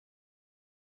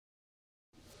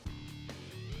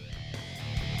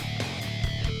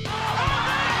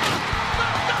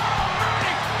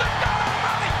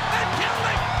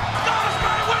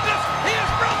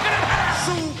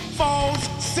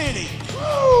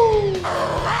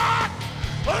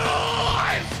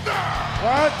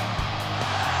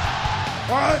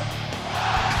What?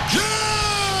 Yeah!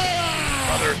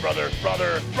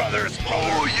 Brothers.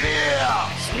 Oh,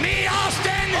 yeah! It's me,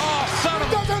 Austin! Oh, son of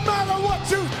a... Doesn't matter what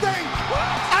you think!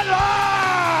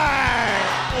 Alive!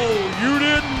 Oh, you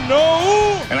didn't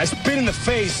know? And I spit in the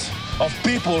face of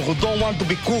people who don't want to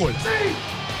be cool. See?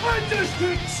 I just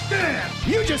couldn't stand!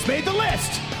 You just made the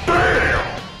list!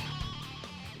 Bam!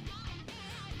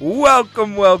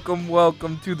 Welcome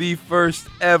to the first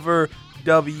ever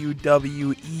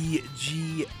WWEGL.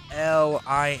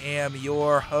 I am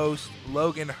your host,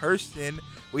 Logan Hurston.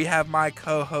 We have my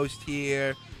co-host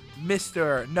here,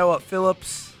 Mr. Noah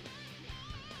Phillips.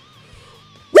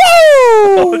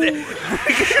 Woo!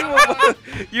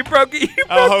 You broke it.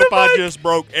 I hope I just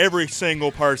broke every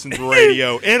single person's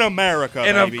radio in America,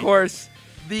 and baby. of course,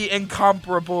 the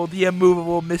incomparable, the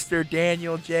immovable Mr.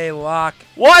 Daniel J. Locke.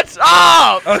 What's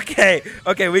up? Okay,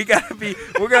 we're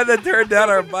gonna turn down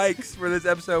our mics for this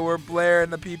episode. We're blaring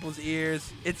the people's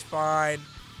ears. It's fine.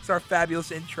 It's our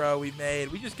fabulous intro we made.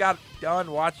 We just got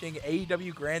done watching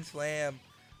AEW Grand Slam.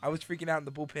 I was freaking out in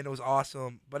the bullpen. It was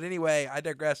awesome. But anyway, I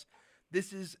digress.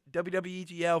 This is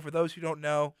WWEGL. For those who don't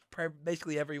know,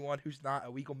 basically everyone who's not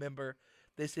a WeGL member.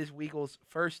 This is WeGL's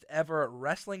first ever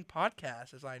wrestling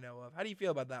podcast, as I know of. How do you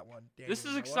feel about that one, Daniel? This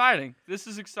is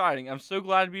exciting. I'm so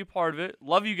glad to be a part of it.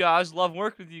 Love you guys. Love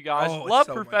working with you guys. Oh, love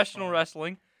so professional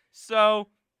wrestling. So,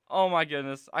 oh my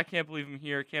goodness. I can't believe I'm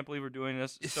here. Can't believe we're doing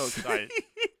this. So excited.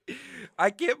 I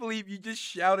can't believe you just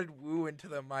shouted woo into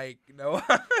the mic, Noah.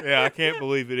 Yeah, I can't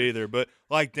believe it either. But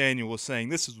like Daniel was saying,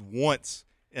 this is once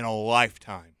in a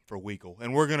lifetime for WeGL.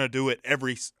 And we're going to do it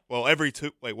every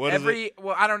two. Wait, what is it?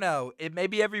 Well, I don't know. It may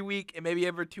be every week. It may be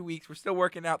every 2 weeks. We're still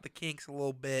working out the kinks a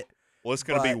little bit. Well, it's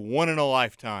going to be one in a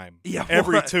lifetime. Yeah,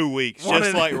 every 2 weeks,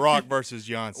 just like Rock versus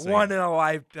John Cena. One in a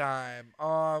lifetime.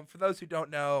 For those who don't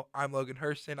know, I'm Logan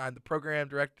Hurston. I'm the program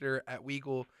director at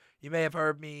WeGL. You may have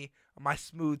heard me on my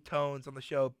smooth tones on the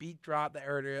show Beat Drop that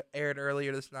aired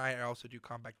earlier this night. I also do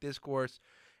Comeback Discourse.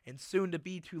 And soon to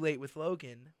be Too Late with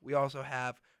Logan. We also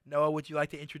have Noah. Would you like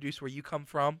to introduce where you come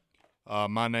from?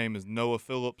 My name is Noah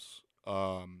Phillips.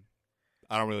 I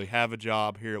don't really have a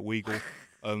job here at WeGL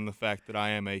other than the fact that I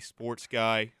am a sports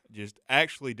guy. Just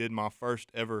actually did my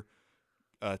first ever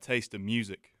taste of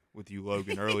music with you,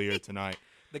 Logan, earlier tonight.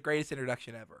 The greatest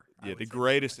introduction ever. Yeah, the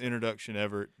greatest introduction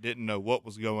ever. Didn't know what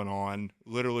was going on.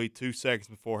 Literally 2 seconds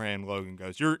beforehand, Logan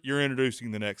goes, "You're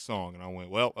introducing the next song," and I went,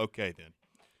 "Well, okay then."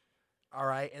 All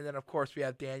right, and then, of course, we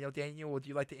have Daniel. Daniel, would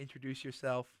you like to introduce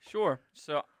yourself? Sure.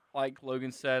 So, like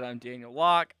Logan said, I'm Daniel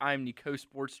Locke. I'm the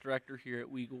co-sports director here at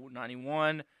WeGL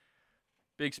 91.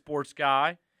 Big sports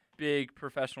guy. Big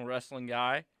professional wrestling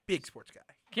guy. Big sports guy.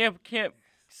 Can't.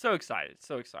 So excited.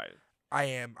 I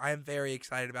am very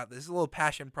excited about this. This is a little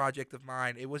passion project of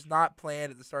mine. It was not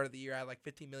planned at the start of the year. I had like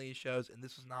 15 million shows, and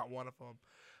this was not one of them.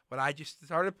 But I just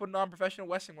started putting on professional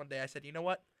wrestling one day. I said, you know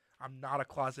what? I'm not a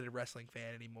closeted wrestling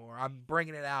fan anymore. I'm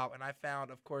bringing it out. And I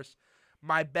found, of course,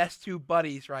 my best two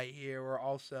buddies right here were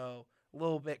also a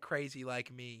little bit crazy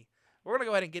like me. We're going to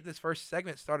go ahead and get this first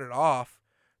segment started off.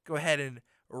 Go ahead and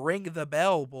ring the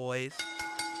bell, boys.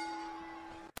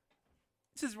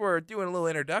 Since we're doing a little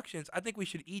introductions, I think we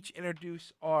should each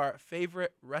introduce our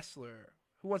favorite wrestler.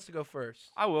 Who wants to go first?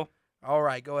 I will. All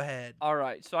right, go ahead. All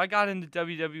right, so I got into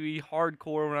WWE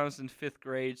hardcore when I was in 5th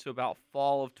grade, so about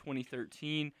fall of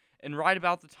 2013. And right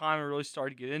about the time I really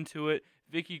started to get into it,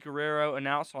 Vicky Guerrero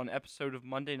announced on an episode of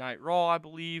Monday Night Raw, I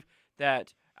believe,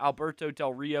 that Alberto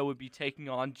Del Rio would be taking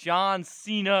on John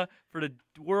Cena for the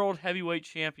World Heavyweight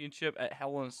Championship at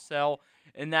Hell in a Cell.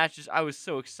 And that's just, I was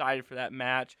so excited for that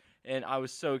match. And I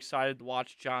was so excited to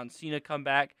watch John Cena come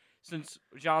back since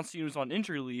John Cena was on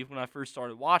injury leave when I first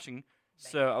started watching.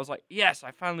 So I was like, yes,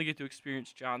 I finally get to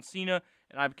experience John Cena.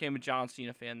 And I became a John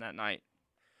Cena fan that night.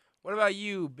 What about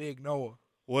you, Big Noah?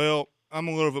 Well, I'm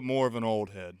a little bit more of an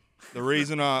old head. The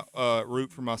reason I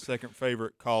root for my second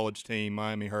favorite college team,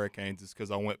 Miami Hurricanes, is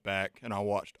because I went back and I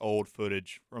watched old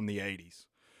footage from the 80s.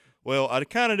 Well, I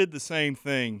kind of did the same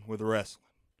thing with wrestling.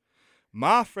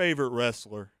 My favorite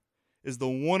wrestler is the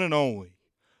one and only,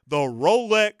 the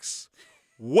Rolex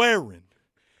wearing,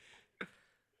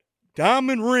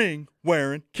 diamond ring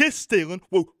wearing, kiss stealing,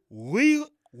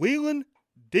 wheeling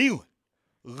dealing,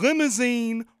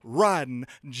 limousine riding,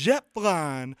 jet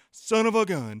flying son of a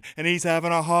gun, and he's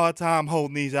having a hard time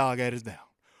holding these alligators down.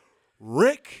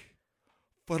 Ric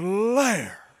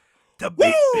Flair. To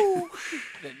be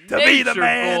the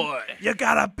man, boy. you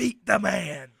gotta beat the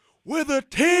man. With a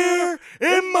tear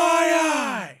in my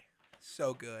eye.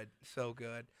 So good.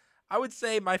 I would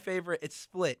say my favorite, it's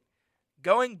split.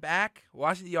 Going back,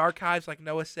 watching the archives, like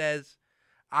Noah says,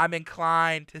 I'm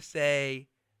inclined to say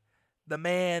the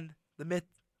man, the myth,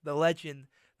 the legend,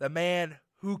 the man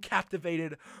who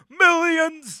captivated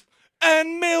millions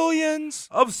and millions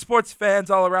of sports fans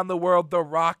all around the world, The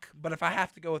Rock. But if I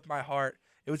have to go with my heart,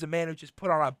 it was a man who just put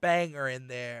on a banger in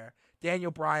there. Daniel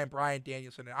Bryan, Bryan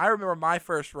Danielson. And I remember my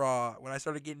first Raw, when I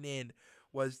started getting in,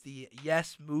 was the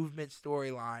Yes Movement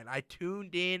storyline. I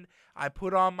tuned in. I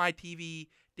put on my TV.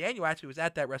 Daniel actually was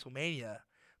at that WrestleMania.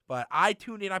 But I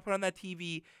tuned in. I put on that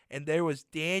TV, and there was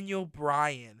Daniel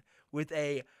Bryan with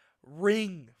a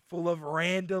ring full of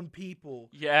random people.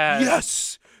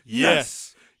 Yes.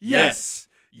 Yes.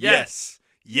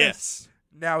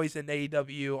 Now he's in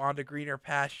AEW, on to greener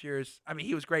pastures. I mean,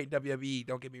 he was great in WWE,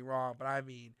 don't get me wrong. But I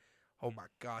mean, oh my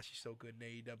gosh, he's so good in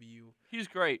AEW. He's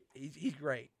great. He's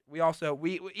great. We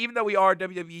even though we are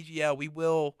WWEGL, we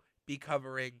will be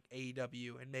covering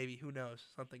AEW and maybe, who knows,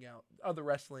 something else, other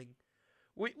wrestling.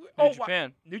 New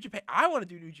Japan. New Japan. I want to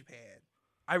do New Japan.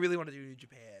 I really want to do New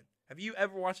Japan. Have you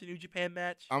ever watched a New Japan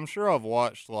match? I'm sure I've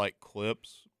watched like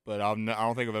clips, but I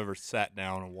don't think I've ever sat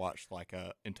down and watched like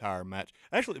a entire match.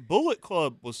 Actually, Bullet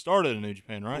Club was started in New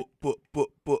Japan, right?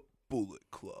 Bullet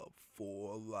Club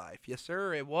for life. Yes,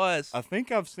 sir, it was. I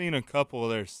think I've seen a couple of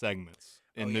their segments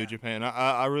in New Japan.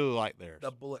 I really like theirs.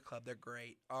 The Bullet Club, they're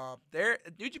great.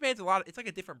 New Japan's it's like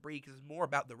a different breed because it's more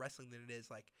about the wrestling than it is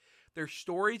like their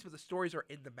stories, but the stories are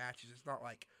in the matches. It's not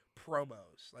like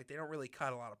promos. Like they don't really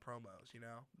cut a lot of promos, you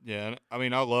know? Yeah, I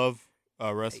mean, I love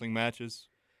wrestling matches,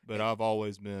 but I've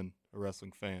always been a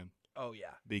wrestling fan. Oh,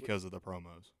 yeah. Because of the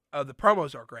promos. Oh, the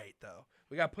promos are great, though.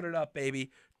 We got to put it up, baby.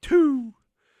 Too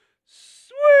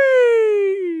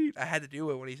sweet. I had to do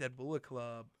it when he said Bullet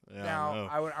Club. Yeah, now,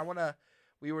 I want to,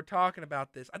 we were talking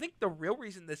about this. I think the real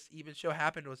reason this even show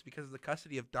happened was because of the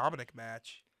custody of Dominic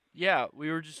match. Yeah, we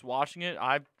were just watching it.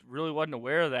 I really wasn't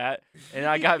aware of that, and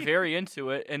I got very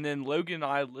into it. And then Logan and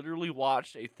I literally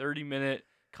watched a 30-minute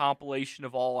compilation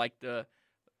of all like the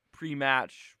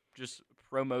pre-match just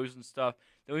promos and stuff.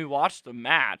 Then we watched the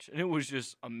match, and it was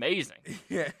just amazing.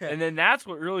 Yeah. And then that's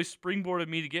what really springboarded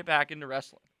me to get back into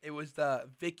wrestling. It was the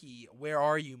Vicky, where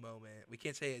are you moment. We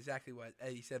can't say exactly what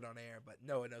Eddie said on air, but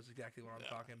Noah knows exactly what I'm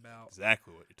talking about.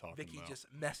 Exactly what you're talking Vicky about. just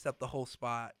messed up the whole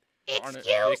spot.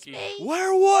 Excuse me.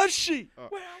 Where was she? Where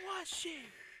was she?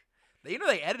 You know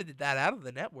they edited that out of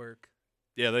the network.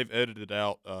 Yeah, they've edited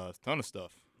out a ton of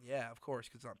stuff. Yeah, of course,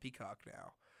 because it's on Peacock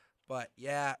now. But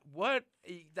yeah,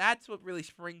 that's what really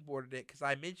springboarded it because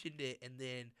I mentioned it, and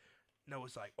then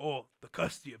Noah's like, "Oh, the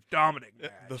custody of Dominic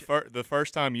match." The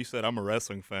first time you said I'm a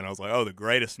wrestling fan, I was like, "Oh, the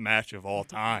greatest match of all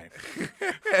time."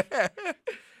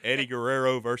 Eddie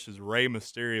Guerrero versus Rey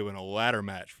Mysterio in a ladder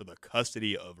match for the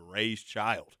custody of Rey's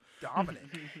child. Dominic.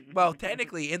 Well,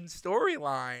 technically, in the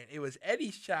storyline, it was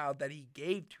Eddie's child that he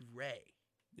gave to Rey.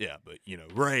 Yeah, but, you know,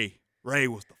 Rey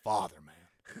was the father,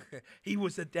 man. He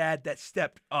was the dad that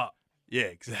stepped up. Yeah,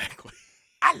 exactly.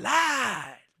 I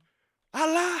lied.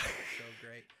 So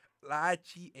great. Lie,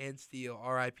 cheat, and steal.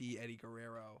 R.I.P. Eddie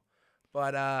Guerrero.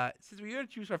 But since we're going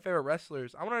to choose our favorite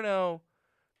wrestlers, I want to know,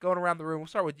 going around the room, we'll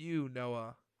start with you,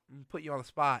 Noah. I'm going to put you on the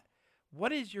spot.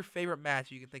 What is your favorite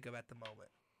match you can think of at the moment?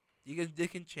 It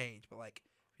can change, but like...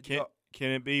 Can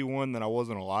it be one that I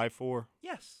wasn't alive for?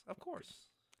 Yes, of course.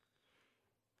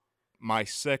 My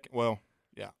second... Well,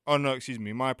 yeah. Oh, no, excuse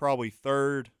me. My probably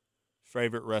third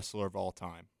favorite wrestler of all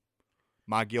time.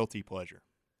 My guilty pleasure.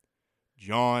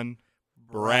 John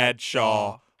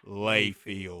Bradshaw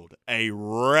Layfield. A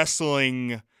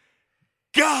wrestling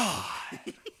god.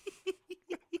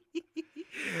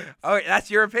 Oh, that's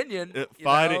your opinion.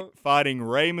 Fighting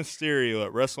Rey Mysterio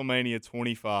at WrestleMania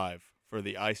 25 for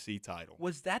the IC title.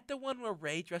 Was that the one where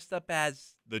Rey dressed up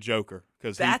as the Joker?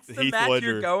 That's the Heath match Ledger,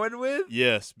 you're going with?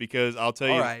 Yes, because I'll tell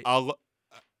you, right.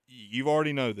 You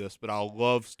already know this, but I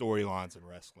love storylines in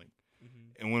wrestling.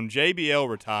 Mm-hmm. And when JBL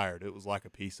retired, it was like a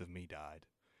piece of me died.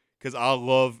 Because I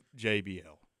love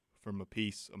JBL from a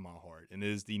piece of my heart, and it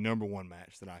is the number one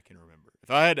match that I can remember.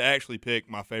 If I had to actually pick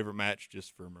my favorite match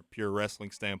just from a pure wrestling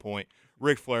standpoint,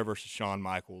 Ric Flair versus Shawn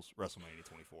Michaels, WrestleMania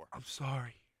 24. I'm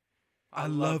sorry. I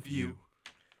love you.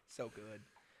 So good.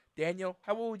 Daniel,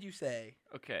 what would you say?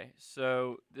 Okay,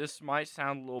 so this might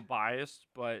sound a little biased,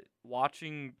 but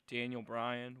watching Daniel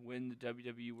Bryan win the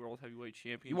WWE World Heavyweight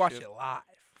Championship. You watched it live.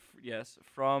 Yes,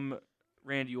 from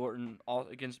Randy Orton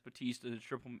against Batista, the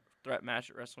triple threat match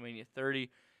at WrestleMania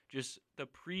 30. Just the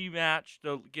pre-match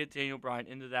to get Daniel Bryan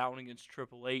into that one against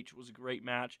Triple H was a great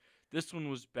match. This one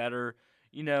was better.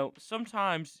 You know,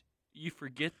 sometimes you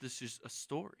forget this is a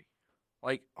story.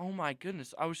 Like, oh my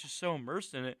goodness, I was just so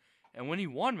immersed in it. And when he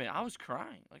won, man, I was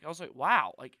crying. Like, I was like,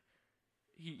 wow, like,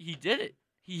 he did it.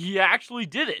 He actually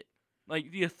did it.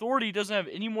 Like, the Authority doesn't have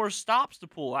any more stops to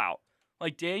pull out.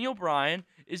 Like, Daniel Bryan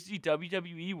is the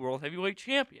WWE World Heavyweight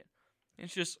Champion.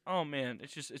 It's just, oh man,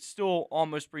 it still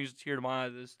almost brings a tear to my eye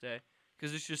to this day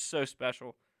because it's just so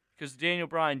special. Because Daniel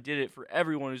Bryan did it for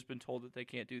everyone who's been told that they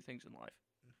can't do things in life.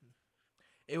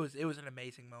 It was an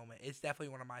amazing moment. It's definitely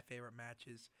one of my favorite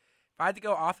matches. If I had to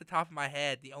go off the top of my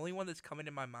head, the only one that's coming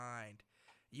to my mind,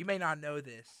 you may not know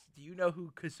this. Do you know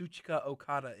who Kazuchika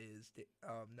Okada is,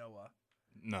 Noah?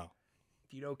 No.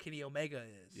 Do you know who Kenny Omega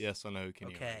is? Yes, I know who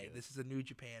Kenny Omega is. Okay, this is a New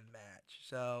Japan match.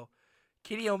 So,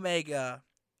 Kenny Omega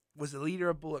was the leader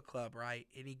of Bullet Club, right?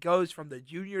 And he goes from the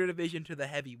junior division to the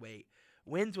heavyweight.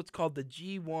 Wins what's called the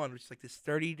G1, which is like this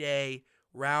 30-day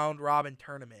round-robin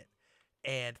tournament.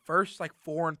 And first, like,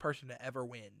 foreign person to ever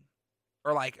win.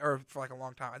 Or for, like, a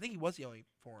long time. I think he was the only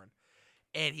foreign.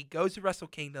 And he goes to Wrestle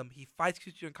Kingdom. He fights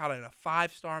Kazuchika Okada in a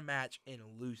 5-star match and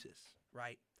loses,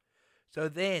 right? So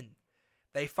then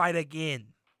they fight again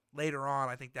later on,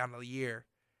 I think, down the year.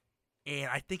 And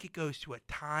I think it goes to a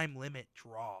time limit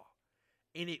draw.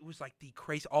 And it was like the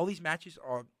crazy. All these matches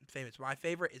are famous. My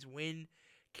favorite is when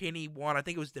Kenny won. I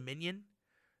think it was Dominion,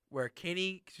 where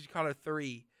Kenny, Kazuchika Okada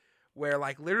 3, where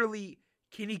like literally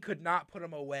Kenny could not put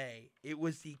him away. It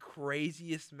was the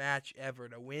craziest match ever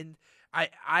to win.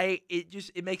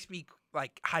 It makes me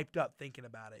like hyped up thinking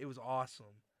about it. It was awesome.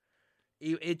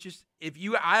 I'll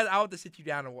have to sit you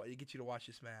down and get you to watch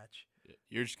this match.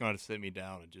 You're just going to sit me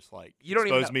down and just like you don't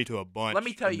expose even me to a bunch. Let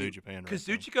me tell of you, New Japan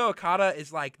wrestling. Kazuchika Okada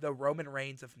is like the Roman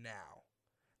Reigns of now.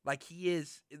 Like he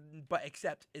is, but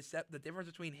except the difference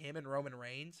between him and Roman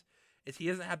Reigns is he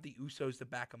doesn't have the Usos to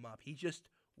back him up. He just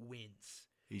wins.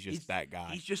 He's that guy.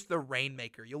 He's just the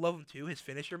Rainmaker. You'll love him too. His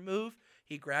finisher move,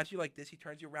 he grabs you like this, he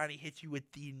turns you around, he hits you with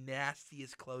the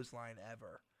nastiest clothesline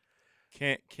ever.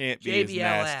 Can't be as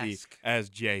nasty as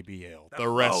JBL, the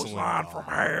wrestling clothesline from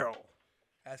hell,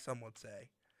 as some would say.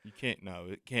 You can't. No,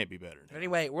 it can't be better.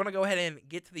 Anyway, we're gonna go ahead and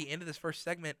get to the end of this first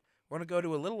segment. We're gonna go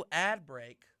to a little ad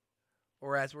break,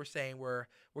 or as we're saying, we're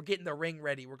getting the ring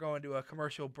ready. We're going to a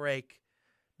commercial break.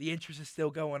 The interest is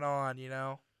still going on, you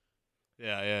know.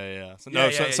 Yeah.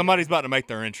 Somebody's about to make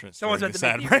their entrance. Someone's about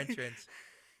to make their entrance.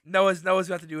 Noah's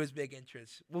about to do his big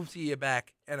entrance. We'll see you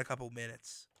back in a couple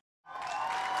minutes.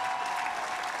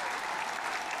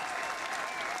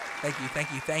 Thank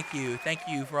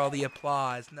you for all the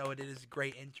applause. Noah did his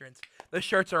great entrance. The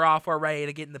shirts are off. We're ready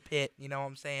to get in the pit. You know what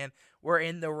I'm saying? We're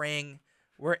in the ring.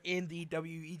 We're in the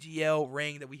WEGL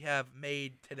ring that we have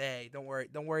made today. Don't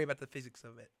worry about the physics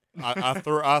of it.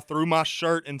 I threw my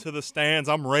shirt into the stands.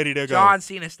 I'm ready to go. John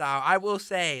Cena style. I will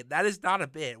say that is not a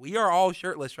bit. We are all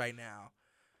shirtless right now.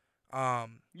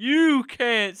 You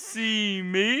can't see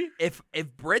me. If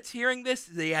Britt's hearing this,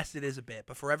 yes, it is a bit.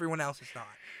 But for everyone else, it's not.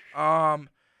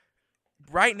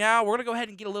 Right now, we're gonna go ahead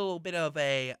and get a little bit of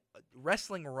a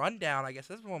wrestling rundown. I guess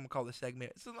that's what I'm gonna call this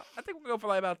segment. So I think we'll go for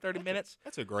like about 30 minutes.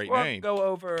 That's a great we'll name. Go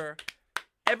over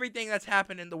everything that's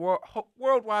happened in the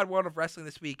worldwide world of wrestling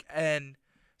this week, and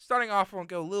starting off, we're going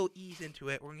to go a little ease into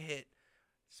it. We're going to hit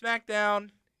SmackDown,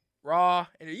 Raw.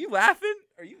 And are you laughing?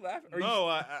 No,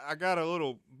 I got a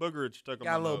little booger stuck on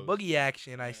my nose. Got a little boogie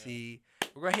action, I see.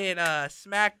 We're going to hit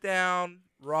SmackDown,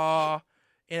 Raw,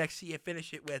 NXT, and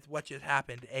finish it with what just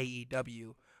happened to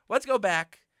AEW. Let's go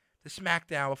back to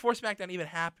SmackDown. Before SmackDown even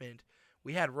happened,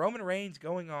 we had Roman Reigns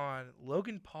going on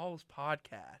Logan Paul's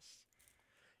podcast,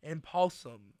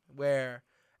 Impulsum, where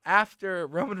after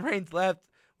Roman Reigns left,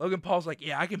 Logan Paul's like,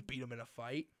 yeah, I can beat him in a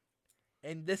fight.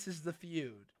 And this is the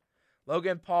feud.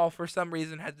 Logan Paul, for some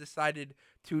reason, has decided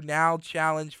to now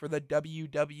challenge for the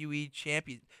WWE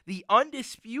Champion, the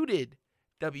undisputed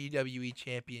WWE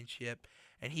Championship.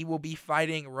 And he will be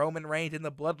fighting Roman Reigns in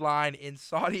the Bloodline in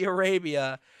Saudi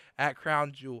Arabia at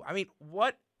Crown Jewel. I mean,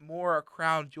 what more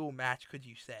Crown Jewel match could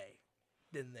you say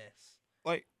than this?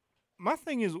 Like, my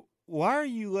thing is, why are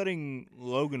you letting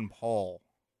Logan Paul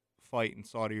fight in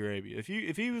Saudi Arabia? If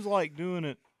he was like doing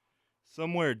it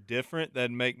somewhere different,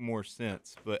 that'd make more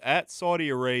sense. But at Saudi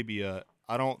Arabia,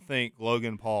 I don't think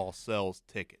Logan Paul sells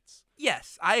tickets.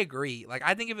 Yes, I agree. Like,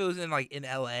 I think if it was in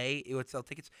LA, it would sell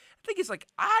tickets. I think it's like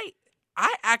I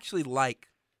actually like.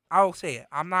 I will say it.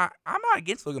 I'm not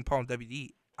against Logan Paul and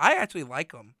WWE. I actually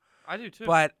like him. I do too.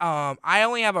 But I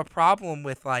only have a problem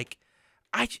with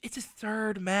it's his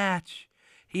third match.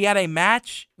 He had a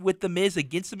match with The Miz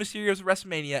against the Mysterios at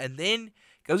WrestleMania, and then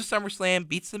goes to SummerSlam,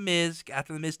 beats The Miz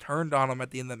after The Miz turned on him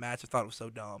at the end of the match. I thought it was so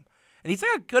dumb. And he's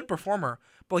like a good performer,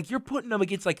 but you're putting him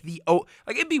against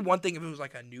it'd be one thing if it was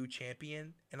like a new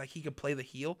champion and he could play the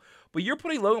heel, but you're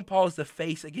putting Logan Paul as the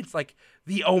face against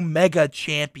the Omega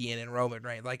champion in Roman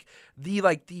Reigns,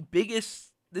 the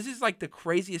biggest. This is the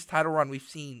craziest title run we've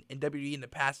seen in WWE in the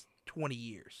past 20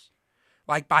 years.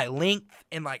 like by length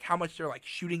and like how much they're like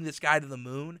shooting this guy to the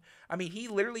moon. I mean, he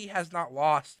literally has not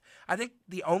lost. I think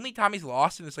the only time he's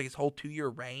lost in his whole 2-year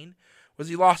reign was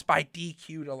he lost by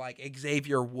DQ to like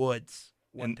Xavier Woods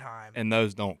one time. And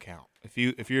those don't count. If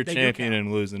you're a champion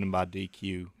and losing them by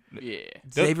DQ. Yeah.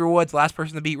 Xavier Woods, last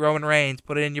person to beat Roman Reigns.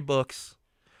 Put it in your books.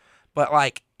 But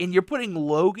like, and you're putting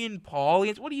Logan Paul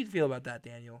against. What do you feel about that,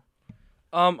 Daniel?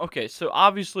 Okay, so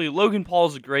obviously Logan Paul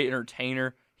is a great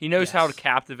entertainer. He knows how to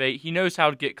captivate. He knows how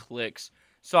to get clicks.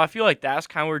 So I feel like that's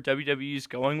kind of where WWE is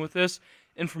going with this.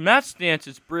 And from that stance,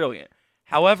 it's brilliant.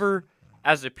 However,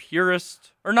 as a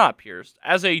purist, or not purist,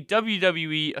 as a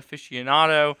WWE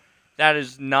aficionado, that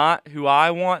is not who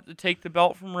I want to take the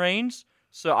belt from Reigns.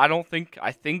 So I think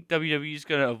WWE is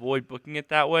going to avoid booking it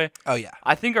that way. Oh, yeah.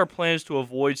 I think our plan is to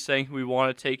avoid saying who we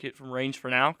want to take it from Reigns for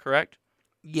now, correct?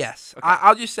 Yes. Okay.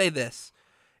 I'll just say this.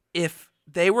 If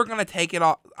they were going to take it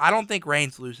off, I don't think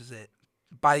Reigns loses it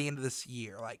by the end of this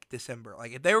year, like December.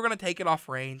 Like, if they were going to take it off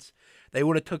Reigns, they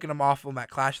would have taken him off him at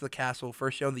Clash of the Castle,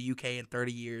 first show in the UK in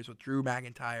 30 years with Drew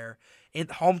McIntyre. In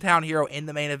hometown hero in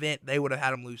the main event, they would have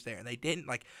had him lose there. And they didn't.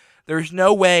 Like, there's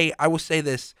no way, I will say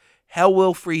this, hell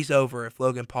will freeze over if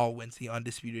Logan Paul wins the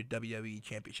undisputed WWE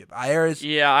Championship.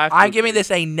 I'm giving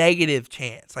this a negative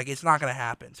chance. Like, it's not going to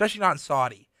happen, especially not in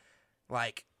Saudi.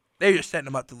 Like, they're just setting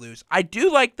him up to lose. I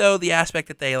do like, though, the aspect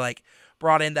that they, like,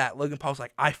 brought in that Logan Paul's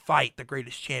like, I fight the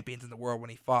greatest champions in the world when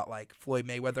he fought, like, Floyd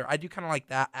Mayweather. I do kind of like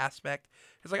that aspect.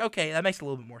 It's like, okay, that makes a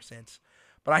little bit more sense.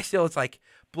 But it's like,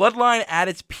 Bloodline at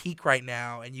its peak right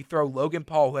now, and you throw Logan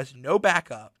Paul, who has no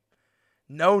backup,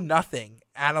 no nothing,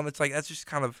 at him. It's like, that's just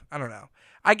kind of, I don't know.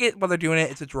 I get why they're doing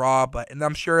it. It's a draw, and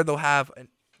I'm sure they'll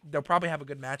probably have a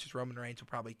good match, as Roman Reigns will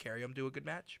probably carry them to a good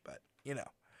match, but, you know.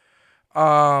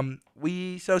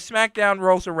 So SmackDown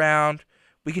rolls around.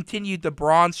 We continued the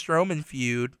Braun Strowman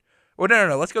feud. Well,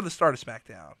 no. Let's go to the start of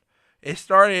SmackDown. It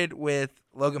started with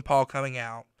Logan Paul coming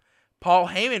out. Paul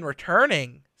Heyman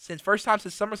returning. First time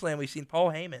since SummerSlam, we've seen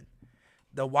Paul Heyman,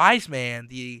 the wise man,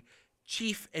 the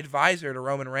chief advisor to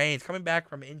Roman Reigns, coming back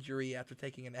from injury after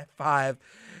taking an F5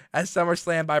 at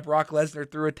SummerSlam by Brock Lesnar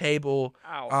through a table.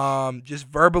 Ouch. Just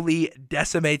verbally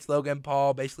decimates Logan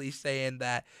Paul, basically saying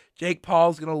that Jake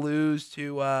Paul's going to lose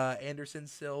to Anderson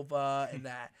Silva and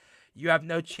that you have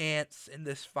no chance in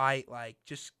this fight. Like,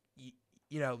 just,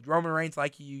 Roman Reigns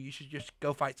like you should just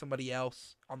go fight somebody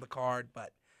else on the card,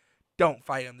 but don't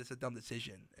fight him. This is a dumb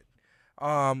decision.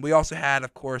 We also had,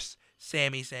 of course,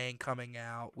 Sami Zayn coming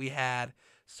out. We had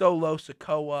Solo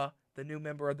Sikoa, the new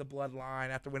member of the Bloodline,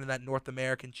 after winning that North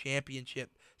American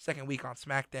Championship second week on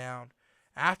SmackDown.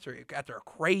 After a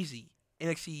crazy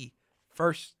NXT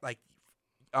NXT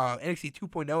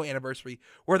 2.0 anniversary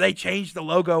where they changed the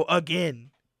logo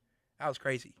again. That was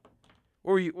crazy.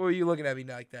 What were you looking at me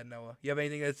like that, Noah? You have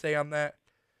anything to say on that?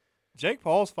 Jake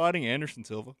Paul's fighting Anderson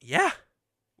Silva. Yeah.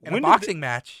 In a boxing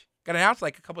match. Got announced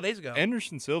like a couple days ago.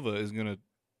 Anderson Silva is going to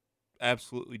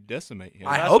absolutely decimate him.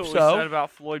 I That's hope what so. We said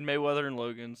about Floyd Mayweather and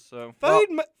Logan. So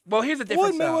well, here's the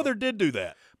difference. Floyd Mayweather did do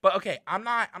that. But okay, I'm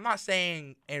not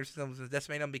saying Anderson Silva's going to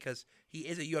decimate him because he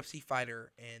is a UFC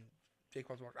fighter and Jake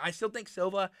Paul's walker. I still think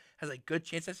Silva has a good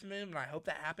chance to decimate him, and I hope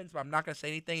that happens. But I'm not going to say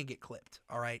anything and get clipped.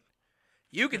 All right.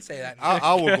 You can say that.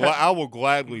 I will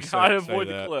gladly say avoid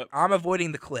that. the clip. I'm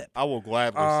avoiding the clip. I will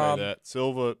gladly say that.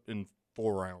 Silva in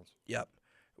 4 rounds. Yep.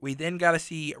 We then got to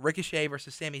see Ricochet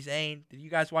versus Sami Zayn. Did you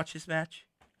guys watch this match?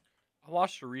 I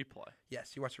watched the replay.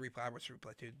 Yes, you watched the replay. I watched the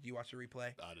replay too. Did you watch the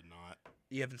replay? I did not.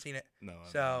 You haven't seen it? No.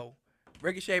 So,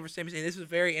 Ricochet versus Sami Zayn. This was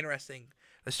very interesting.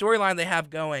 The storyline they have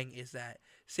going is that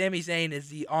Sami Zayn is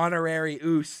the honorary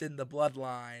Uce in the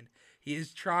Bloodline. He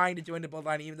is trying to join the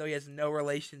Bloodline even though he has no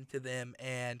relation to them.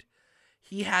 And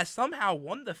he has somehow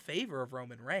won the favor of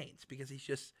Roman Reigns because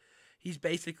he's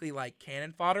basically like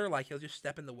cannon fodder. Like, he'll just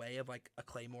step in the way of like a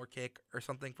Claymore kick or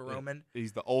something for Roman.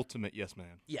 He's the ultimate yes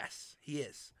man. Yes, he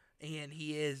is. And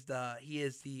he is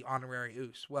the honorary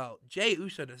Uce. Well, Jey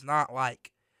Uso does not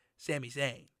like Sami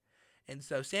Zayn. And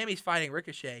so Sami's fighting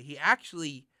Ricochet. He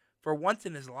actually, for once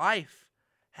in his life,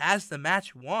 has the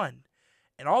match won.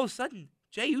 And all of a sudden,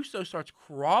 Jey Uso starts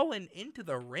crawling into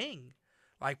the ring,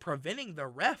 like preventing the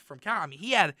ref from counting. I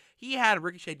mean, he had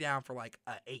Ricochet down for like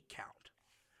an 8 count.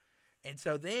 And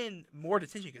so then more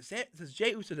detention because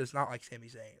Jey Uso does not like Sami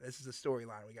Zayn. This is the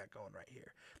storyline we got going right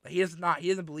here. Like, he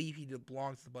doesn't believe he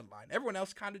belongs to the Bloodline. Everyone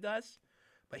else kind of does,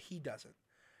 but he doesn't.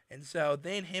 And so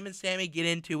then him and Sami get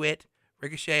into it.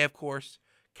 Ricochet, of course,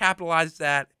 capitalizes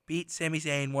that, beats Sami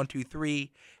Zayn 1, 2,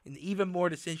 3, and even more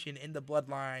dissension in the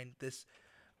Bloodline. This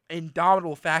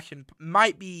indomitable faction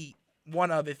might be one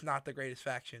of, if not the greatest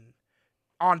faction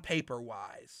on paper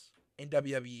wise in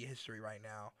WWE history right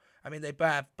now. I mean, they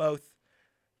have both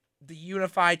the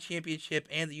Unified Championship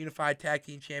and the Unified Tag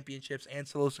Team Championships, and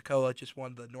Solo Sikoa just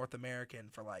won the North American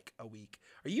for like a week.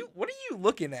 What are you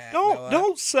looking at? Noah?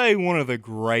 Don't say one of the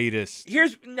greatest. I'm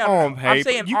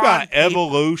saying you on got paper.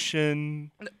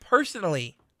 Evolution.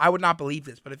 Personally, I would not believe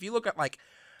this, but if you look at like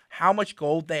how much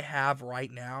gold they have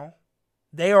right now,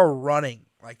 they are running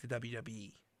like the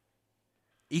WWE.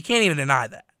 You can't even deny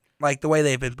that. Like the way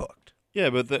they've been booked. Yeah,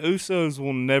 but the Usos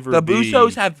will never The be...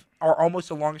 Usos are almost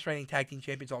the longest reigning tag team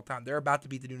champions all time. They're about to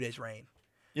beat the New Day's reign.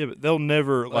 Yeah, but they'll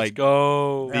never Let's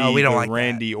go. be No, we don't the like that.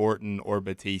 Randy Orton or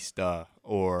Batista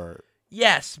or...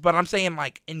 Yes, but I'm saying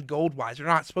like in gold wise, they're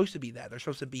not supposed to be that. They're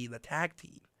supposed to be the tag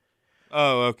team.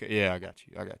 Oh, okay. Yeah, I got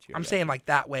you. I'm saying like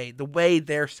that way. The way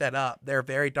they're set up, they're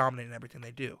very dominant in everything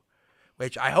they do.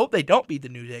 Which I hope they don't beat the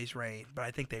New Day's reign, but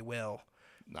I think they will.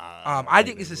 Nah, I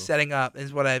think this is setting up.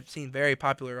 Is what I've seen very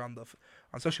popular on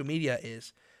social media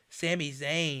is Sami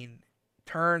Zayn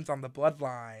turns on the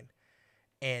Bloodline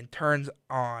and turns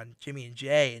on Jimmy and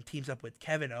Jay and teams up with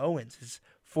Kevin Owens, his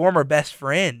former best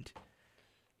friend,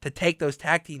 to take those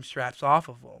tag team straps off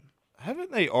of them.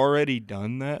 Haven't they already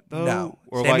done that, though? No.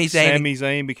 Or Sami Sami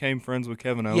Zayn became friends with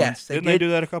Kevin Owens? Yes. Didn't they do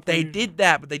that a couple They years? did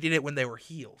that, but they did it when they were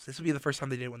heels. This would be the first time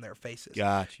they did it when they were faces.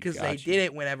 Gotcha. Because they did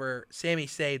it whenever Sami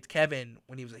saved Kevin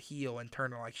when he was a heel and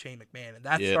turned on like Shane McMahon. And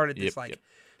that started this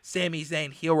Sami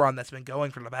Zayn heel run that's been going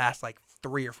for the past like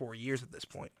 3 or 4 years at this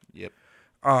point. Yep.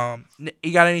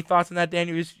 You got any thoughts on that,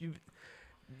 Daniel?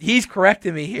 He's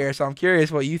correcting me here, so I'm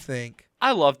curious what you think.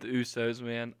 I love the Usos,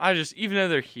 man. Even though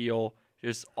they're heel,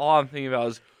 just all I'm thinking about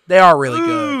is They are really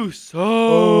good.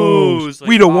 Usos.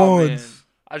 We the man. ones.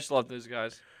 I just love those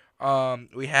guys.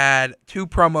 We had 2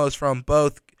 promos from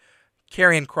both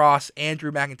Karrion Kross and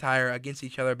Drew McIntyre against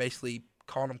each other, basically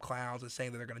calling them clowns and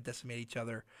saying that they're going to decimate each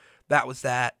other. That was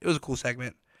that. It was a cool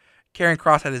segment. Karrion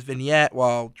Kross had his vignette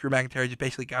while Drew McIntyre just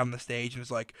basically got on the stage and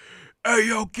was like, "Hey,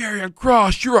 yo, Karrion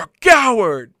Kross, you're a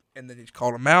coward!" And then he just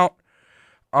called him out.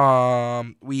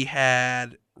 We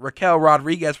had Raquel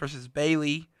Rodriguez versus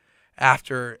Bayley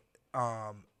after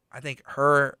I think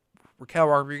Raquel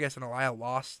Rodriguez and Aliyah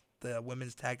lost the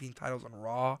women's tag team titles on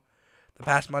Raw the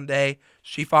past Monday.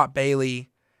 She fought Bayley,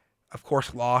 of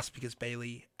course lost because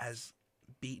Bayley has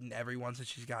beaten everyone since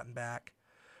she's gotten back.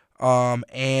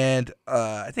 And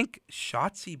I think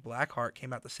Shotzi Blackheart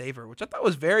came out to save her, which I thought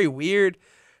was very weird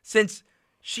since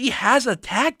she has a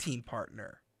tag team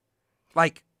partner.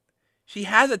 Like, she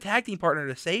has a tag team partner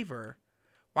to save her.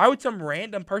 Why would some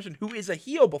random person who is a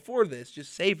heel before this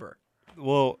just save her?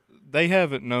 Well, they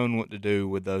haven't known what to do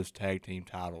with those tag team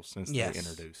titles since they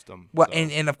introduced them. Well, so.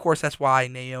 and of course that's why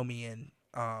Naomi and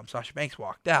Sasha Banks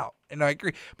walked out. And I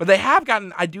agree. But they have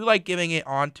gotten, I do like giving it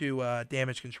onto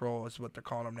Damage Control is what they're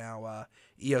calling them now.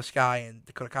 Io Sky and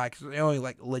Dakota Kai, because they're the only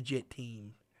like legit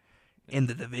team in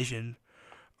the division.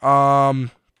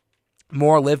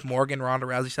 More Liv Morgan, Ronda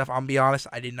Rousey stuff. I'll be honest,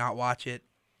 I did not watch it.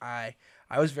 I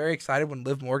was very excited when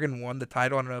Liv Morgan won the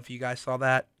title. I don't know if you guys saw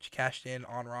that. She cashed in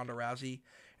on Ronda Rousey.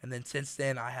 And then since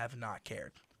then, I have not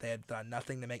cared. They have done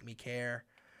nothing to make me care.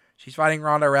 She's fighting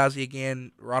Ronda Rousey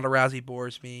again. Ronda Rousey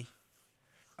bores me.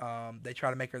 They try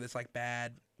to make her this like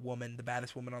bad woman, the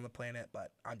baddest woman on the planet,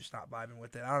 but I'm just not vibing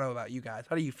with it. I don't know about you guys.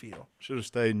 How do you feel? Should have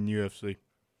stayed in UFC.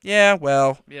 Yeah,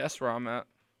 well. Yeah, that's where I'm at.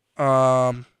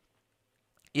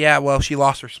 Yeah, well, she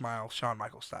lost her smile, Shawn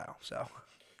Michaels style, so.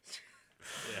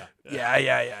 Yeah.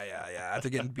 After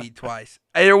getting beat twice.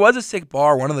 There was a sick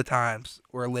bar one of the times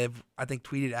where Liv, I think,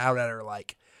 tweeted out at her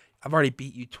like, "I've already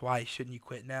beat you twice. Shouldn't you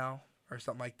quit now?" Or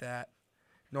something like that.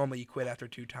 Normally you quit after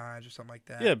 2 times or something like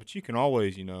that. Yeah, but you can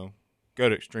always, go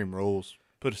to Extreme Rules,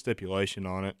 put a stipulation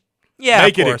on it. Yeah,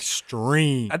 Make of it course.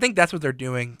 extreme. I think that's what they're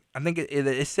doing. I think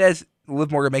it says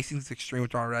Liv Morgan makes things extreme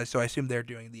with Ronda Rousey, so I assume they're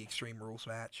doing the Extreme Rules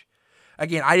match.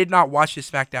 Again, I did not watch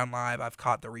this SmackDown live. I've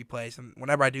caught the replays, and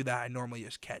whenever I do that, I normally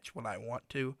just catch what I want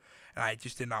to, and I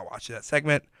just did not watch that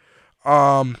segment.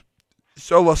 Solo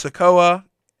Sikoa,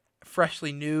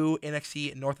 freshly new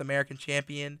NXT North American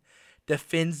champion,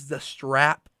 defends the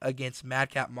strap against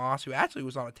Madcap Moss, who actually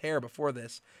was on a tear before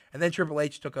this, and then Triple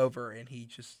H took over, and he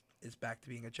just is back to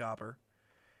being a jobber.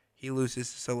 He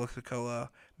loses to Solo Sikoa,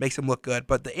 makes him look good,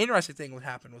 but the interesting thing what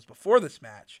happened was before this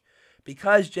match,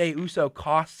 because Jey Uso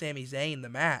cost Sami Zayn the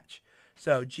match.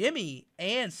 So Jimmy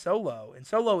and Solo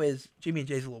is Jimmy and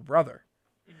Jay's little brother.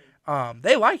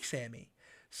 They like Sami.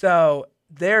 So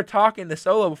they're talking to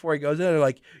Solo before he goes in. They're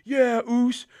like, "Yeah,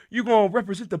 Uso, you going to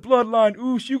represent the bloodline.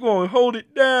 Uso, you going to hold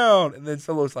it down." And then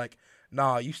Solo's like,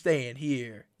 "Nah, you stay in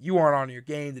here. You aren't on your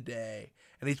game today."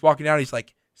 And he's walking down. He's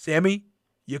like, "Sami,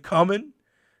 you coming?"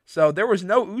 So there was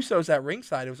no Usos at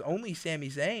ringside. It was only Sami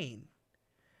Zayn.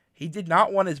 He did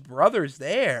not want his brothers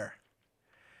there.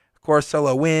 Of course,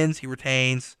 Solo wins. He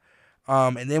retains.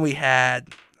 And then we had,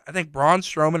 I think Braun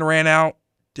Strowman ran out,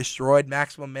 destroyed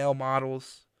Maximum Male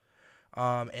Models,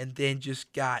 and then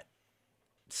just got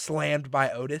slammed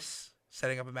by Otis,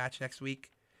 setting up a match next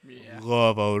week. Yeah.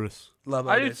 Love Otis. Love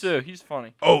I do Otis. too. He's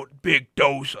funny. Oh, big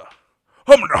dozer.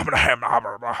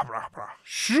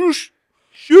 Shush.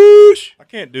 Shush. I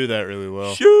can't do that really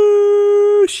well.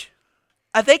 Shush.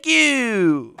 I thank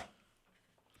you.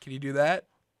 Can you do that?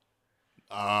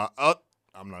 I'm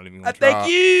not even gonna I try.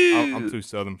 thank you. I'm too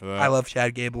southern for that. I love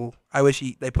Chad Gable. I wish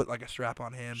they put like a strap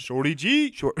on him. Shorty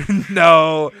G.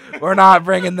 No, we're not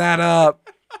bringing that up.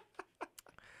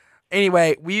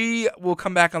 Anyway, we will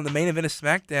come back on the main event of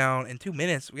SmackDown in 2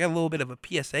 minutes. We got a little bit of a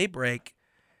PSA break.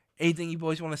 Anything you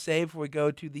boys want to say before we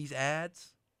go to these ads?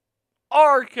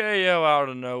 RKO out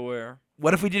of nowhere.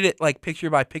 What if we did it like picture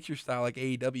by picture style, like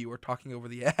AEW? We're talking over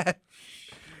the ad.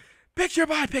 Picture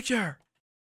by picture.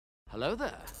 Hello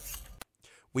there.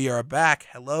 We are back.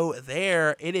 Hello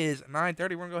there. It is 9:30.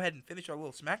 We're going to go ahead and finish our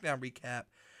little SmackDown recap.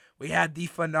 We had the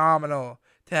phenomenal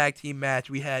tag team match.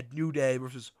 We had New Day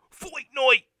versus Fight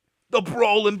Night, the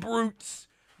Brawling Brutes.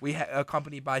 We had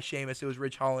accompanied by Sheamus. It was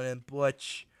Rich Holland and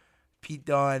Butch, Pete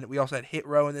Dunne. We also had Hit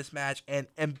Row in this match and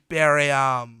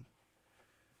Imperium.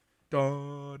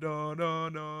 Da, da, da,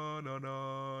 da, da,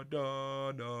 da,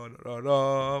 da, da, da,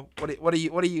 da.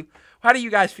 How do you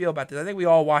guys feel about this? I think we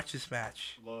all watched this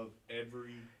match. Love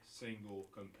every single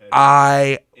competitor.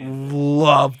 I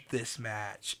love this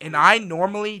match. And I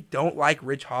normally don't like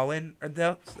Rich Holland, I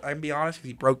can be honest, because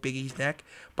he broke Big E's neck.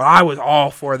 But I was all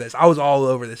for this. I was all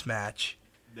over this match.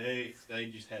 They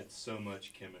just had so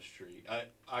much chemistry.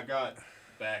 I got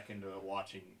back into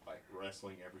watching like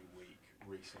wrestling every week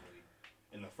recently.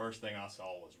 And the first thing I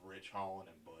saw was Rich Holland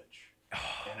and Butch.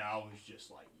 And I was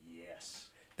just like, yes.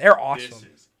 They're awesome. This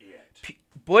is it.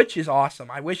 Butch is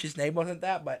awesome. I wish his name wasn't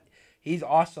that, but he's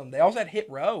awesome. They also had Hit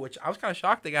Row, which I was kind of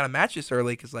shocked they got a match this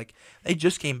early because like they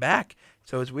just came back.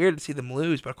 So it's weird to see them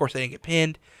lose, but of course they didn't get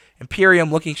pinned.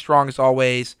 Imperium looking strong as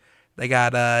always. They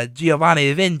got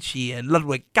Giovanni Vinci and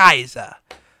Ludwig Kaiser.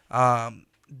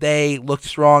 They looked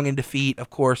strong in defeat, of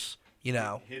course. You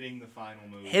know, hitting the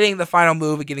final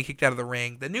move and getting kicked out of the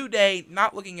ring. The New Day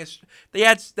not looking as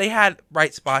they had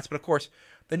bright spots, but of course,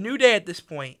 the New Day at this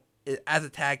point as a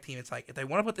tag team, it's like if they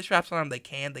want to put the straps on them, they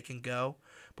can go.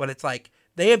 But it's like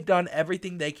they have done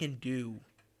everything they can do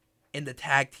in the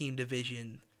tag team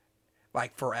division,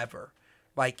 like forever.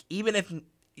 Like even if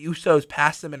Usos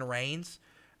pass them in reigns,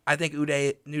 I think New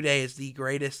Day is the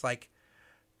greatest, like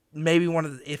maybe one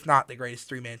of the, if not the greatest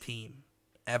 3-man team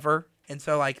ever. And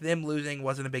so, like, them losing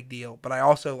wasn't a big deal. But I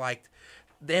also liked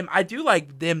them. I do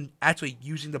like them actually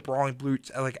using the Brawling Brutes,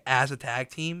 like, as a tag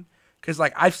team. Because,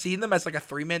 like, I've seen them as, like, a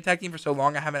 3-man tag team for so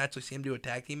long, I haven't actually seen them do a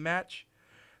tag team match.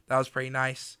 That was pretty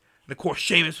nice. And, of course,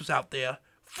 Sheamus was out there.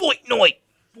 Fight Night!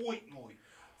 It's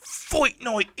Fight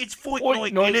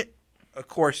Night, ain't it? Of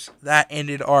course, that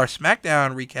ended our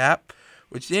SmackDown recap.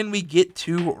 Which then we get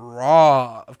to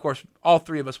Raw. Of course, all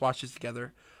three of us watched this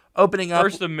together. Opening up.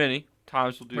 First of many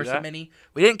times we'll do First that. of many.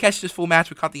 We didn't catch this full match.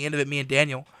 We caught the end of it, me and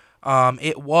Daniel.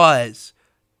 It was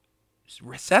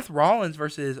Seth Rollins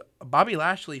versus Bobby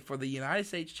Lashley for the United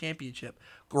States Championship.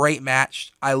 Great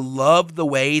match. I love the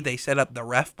way they set up the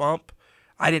ref bump.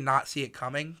 I did not see it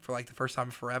coming for like the first time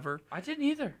in forever. I didn't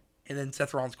either. And then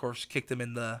Seth Rollins, of course, kicked him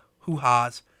in the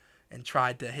hoo-has and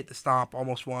tried to hit the stomp.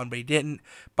 Almost won, but he didn't.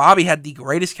 Bobby had the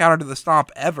greatest counter to the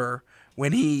stomp ever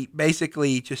when he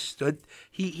basically just stood.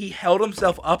 He held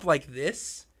himself up like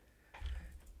this.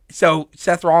 So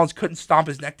Seth Rollins couldn't stomp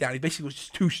his neck down. He basically was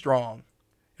just too strong.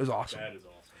 It was awesome. That is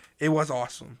awesome. It was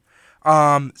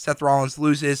awesome. Seth Rollins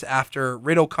loses after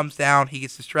Riddle comes down. He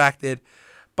gets distracted.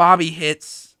 Bobby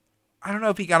hits, I don't know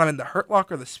if he got him in the Hurt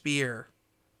Lock or the Spear.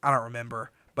 I don't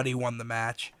remember, but he won the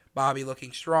match. Bobby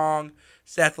looking strong.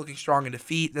 Seth looking strong in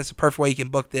defeat. That's the perfect way you can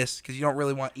book this because you don't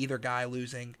really want either guy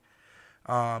losing.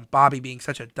 Bobby being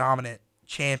such a dominant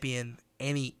champion.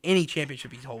 Any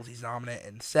championship he holds, he's dominant.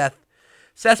 And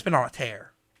Seth's been on a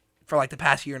tear for like the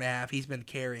past year and a half. He's been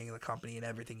carrying the company in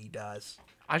everything he does.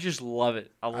 I just love it.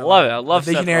 I love it. I love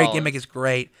the visionary Seth Rollins. gimmick is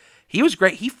great. He was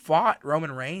great. He fought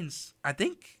Roman Reigns. I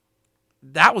think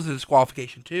that was a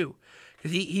disqualification too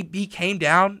because he came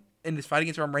down in his fight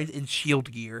against Roman Reigns in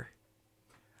Shield gear.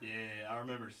 Yeah, I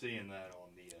remember seeing that on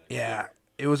the. Yeah,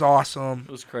 it was awesome.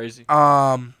 It was crazy.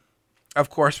 Of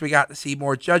course, we got to see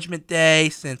more Judgment Day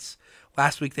since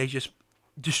last week they just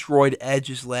destroyed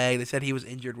Edge's leg. They said he was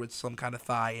injured with some kind of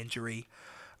thigh injury.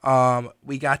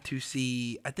 We got to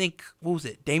see, I think, what was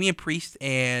it? Damian Priest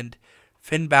and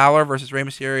Finn Balor versus Rey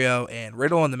Mysterio and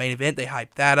Riddle in the main event. They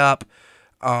hyped that up.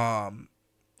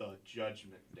 The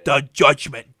Judgment Day. The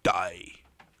Judgment Day.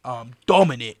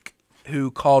 Dominic,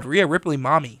 who called Rhea Ripley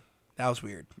mommy. That was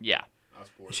weird. Yeah. I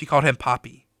support it. She called him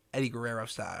Poppy, Eddie Guerrero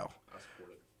style. I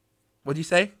support it. What'd you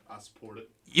say? I support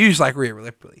it. You just like Rhea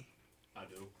Ripley. I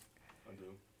do.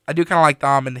 I do kind of like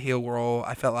Dom in the heel role.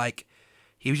 I felt like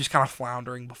he was just kind of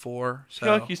floundering before. So I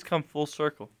feel like he's come full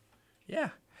circle. yeah.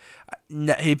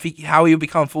 How he would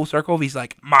become full circle if he's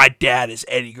like, my dad is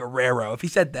Eddie Guerrero. If he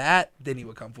said that, then he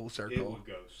would come full It circle. would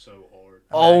go so hard.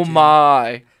 Oh Imagine.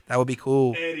 my. That would be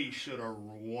cool. Eddie should have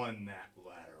won that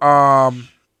ladder.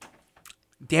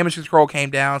 Damage Control came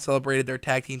down, celebrated their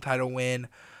tag team title win.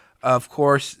 Of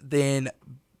course, then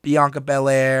Bianca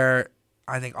Belair,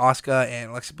 I think Asuka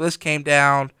and Alexa Bliss came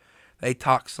down. They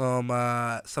talked some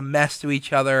mess to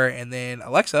each other, and then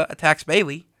Alexa attacks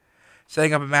Bayley,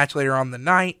 setting up a match later on in the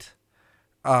night.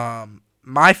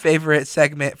 My favorite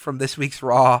segment from this week's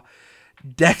Raw,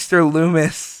 Dexter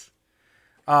Lumis.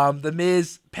 The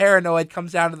Miz, paranoid,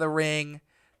 comes down to the ring,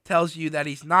 tells you that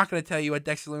he's not going to tell you what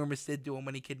Dexter Lumis did to him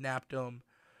when he kidnapped him.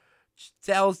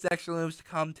 Tells Dexter Lumis to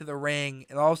come to the ring,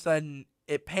 and all of a sudden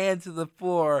it pans to the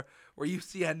floor where you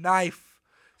see a knife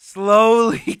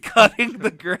slowly cutting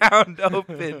the ground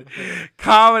open.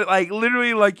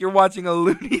 Literally like you're watching a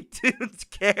Looney Tunes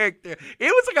character. It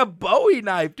was like a Bowie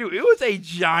knife, dude. It was a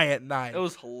giant knife. It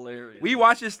was hilarious. We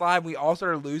watched this live. We all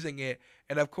started losing it.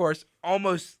 And, of course,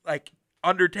 almost like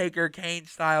Undertaker, Kane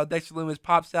style, Dexter Lumis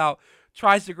pops out,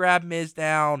 tries to grab Miz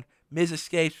down. Miz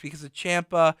escapes because of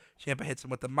Ciampa. Ciampa hits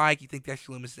him with the mic. You think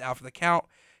Dexter Lumis is out for the count.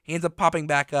 He ends up popping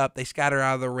back up. They scatter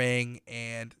out of the ring,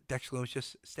 and Dexter Lumis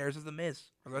just stares at the Miz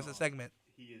for the rest of the segment.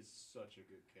 He is such a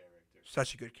good character.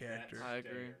 Such a good character. That I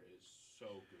agree. stare is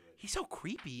so good. He's so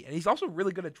creepy, and he's also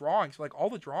really good at drawing. So, like, all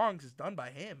the drawings is done by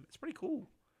him. It's pretty cool.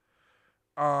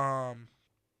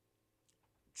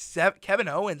 Kevin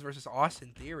Owens versus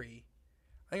Austin Theory.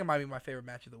 I think it might be my favorite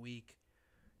match of the week.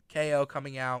 KO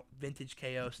coming out, vintage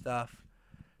KO stuff.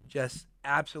 Just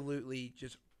absolutely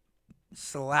just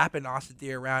slapping Austin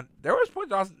Theory around. There was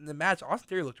points in the match, Austin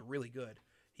Theory looked really good.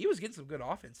 He was getting some good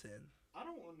offense in. I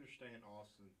don't understand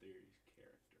Austin Theory's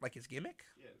character. Like his gimmick?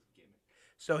 Yeah, his gimmick.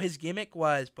 So his gimmick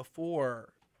was,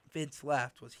 before Vince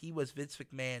left, was he was Vince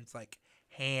McMahon's like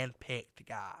hand-picked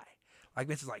guy. Like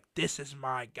Vince is like, this is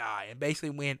my guy, and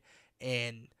basically went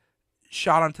and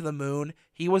shot him to the moon.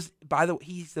 He was,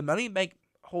 he's the Money in the Bank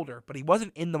holder, but he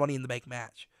wasn't in the Money in the Bank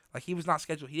match. Like, he was not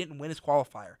scheduled. He didn't win his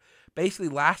qualifier. Basically,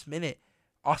 last minute,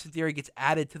 Austin Theory gets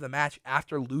added to the match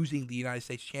after losing the United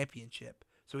States Championship.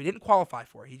 So he didn't qualify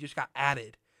for it. He just got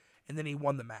added, and then he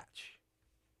won the match.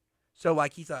 So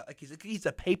like he's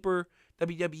a paper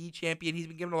WWE champion. He's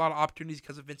been given a lot of opportunities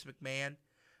because of Vince McMahon.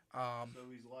 So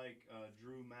he's like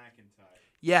Drew McIntyre.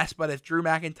 Yes, but if Drew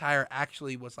McIntyre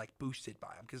actually was like boosted by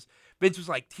him, because Vince was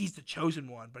like, he's the chosen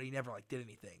one, but he never like did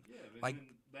anything. Yeah, but like then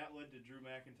that led to Drew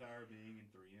McIntyre being in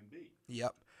 3MB.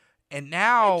 Yep. And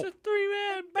now It's a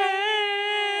 3-man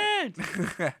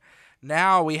band.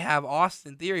 now we have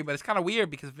Austin Theory, but it's kind of weird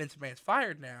because Vince McMahon's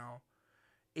fired now.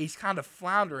 He's kind of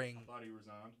floundering. I thought he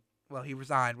resigned. Well, he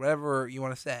resigned. Whatever you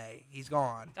want to say, he's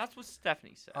gone. That's what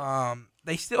Stephanie said.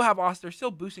 They still have Austin. They're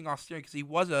still boosting Austin Theory because he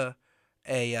was a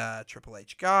Triple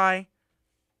H guy.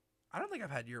 I don't think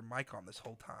I've had your mic on this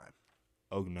whole time.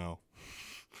 Oh no.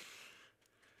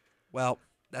 Well,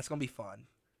 that's gonna be fun.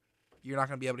 You're not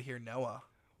gonna be able to hear Noah.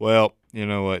 Well, you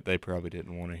know what? They probably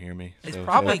didn't want to hear me. It's so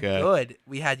probably okay. good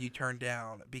we had you turned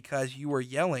down because you were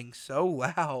yelling so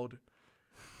loud.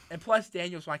 And plus,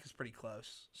 Daniel's mic is pretty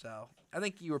close, so I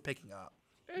think you were picking up.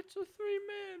 It's a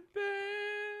 3-man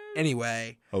band.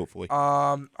 Anyway, Hopefully.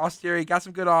 Austin Theory got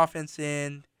some good offense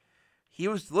in.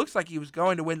 Looks like he was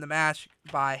going to win the match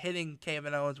by hitting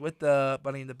Kevin Owens with the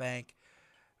Money in the Bank.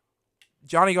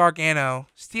 Johnny Gargano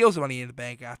steals the Money in the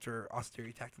Bank after Austin Theory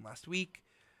attacked him last week.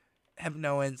 Kevin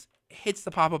Owens hits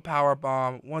the pop-up power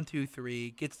bomb. 1, 2,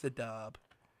 3, gets the dub.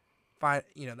 Fine,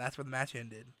 that's where the match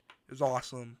ended. It was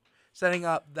awesome. Setting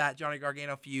up that Johnny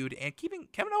Gargano feud and keeping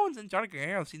Kevin Owens and Johnny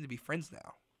Gargano seem to be friends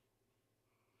now.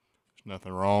 There's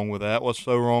nothing wrong with that. What's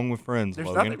so wrong with friends, There's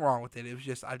Logan? nothing wrong with it. It was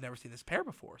just I've never seen this pair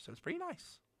before, so it's pretty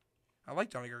nice. I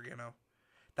like Johnny Gargano.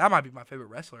 That might be my favorite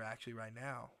wrestler actually right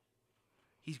now.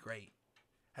 He's great.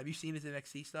 Have you seen his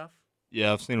NXT stuff?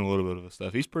 Yeah, I've seen a little bit of his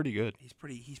stuff. He's pretty good. He's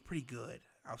pretty good.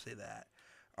 I'll say that.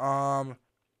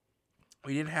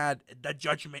 We then had the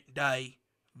Judgment Day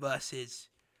versus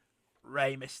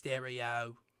Rey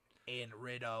Mysterio and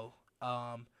Riddle.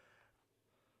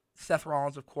 Seth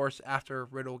Rollins, of course, after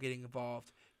Riddle getting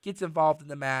involved, gets involved in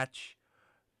the match,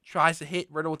 tries to hit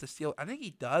Riddle with a steel. I think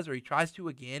he does, or he tries to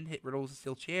again hit Riddle with a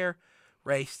steel chair.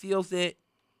 Rey steals it.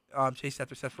 chase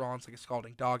after Seth Rollins like a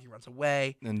scalding dog. He runs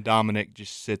away. And Dominic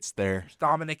just sits there.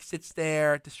 Dominic sits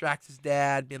there, distracts his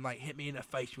dad, being like, "Hit me in the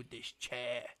face with this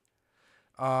chair."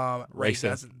 Ray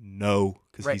says no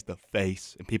because he's the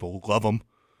face and people love him.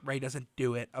 Ray doesn't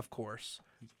do it, of course,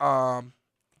 because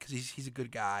he's a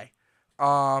good guy.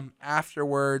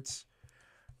 Afterwards,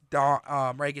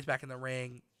 Ray gets back in the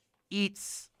ring,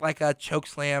 eats like a choke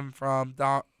slam from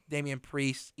Damian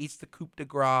Priest, eats the coup de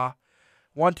grace.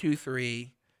 1, 2,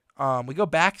 3. We go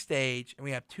backstage and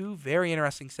we have two very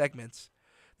interesting segments.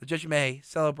 The Judgment Day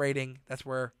celebrating. That's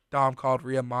where Dom called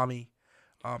Rhea mommy.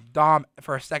 Dom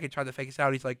for a second tried to fake us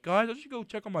out. He's like, "Guys, I should go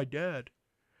check on my dad."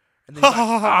 And then he's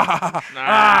like,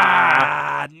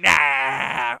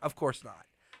 nah. Of course not.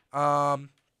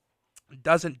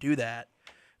 Doesn't do that.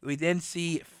 We then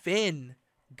see Finn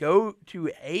go to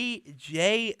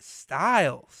AJ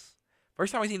Styles.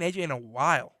 First time we've seen AJ in a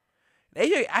while. And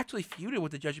AJ actually feuded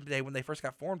with the Judgment Day when they first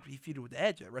got formed. He feuded with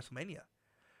Edge at WrestleMania.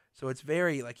 So it's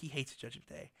very, like, he hates the Judgment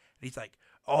Day. And he's like,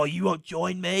 "Oh, you won't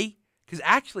join me?" Because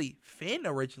actually, Finn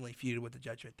originally feuded with the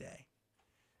Judgment Day.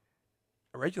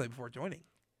 Originally before joining.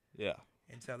 Yeah.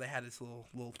 And so they had this little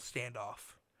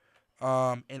standoff.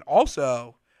 And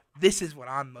also, this is what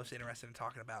I'm most interested in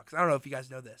talking about. Because I don't know if you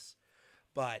guys know this.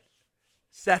 But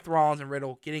Seth Rollins and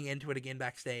Riddle getting into it again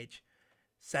backstage.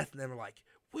 Seth and them are like,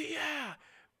 "Well, yeah,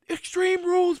 Extreme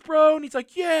Rules, bro." And he's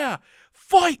like, "Yeah,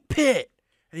 Fight Pit."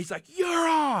 And he's like, "You're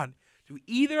on." Do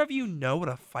either of you know what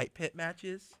a Fight Pit match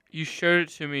is? You showed it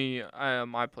to me at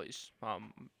my place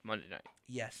Monday night.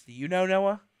 Yes. Do you know,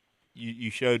 Noah?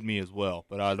 You showed me as well,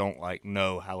 but I don't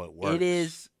know how it works. It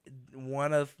is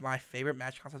one of my favorite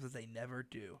match concepts that they never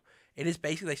do. It is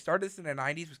basically, they started this in the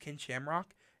 90s with Ken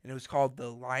Shamrock, and it was called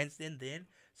the Lion's Den then.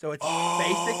 So it's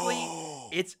basically,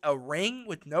 it's a ring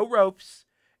with no ropes.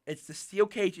 It's the steel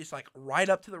cage just like right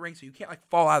up to the ring, so you can't like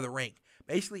fall out of the ring.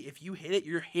 Basically, if you hit it,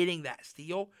 you're hitting that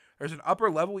steel. There's an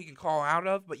upper level you can call out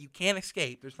of, but you can't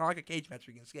escape. There's not like a cage match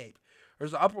where you can escape.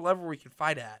 There's an upper level where you can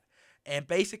fight at. And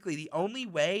basically, the only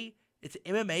way, it's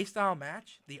an MMA style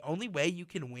match, the only way you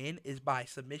can win is by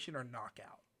submission or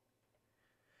knockout.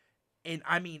 And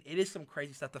I mean, it is some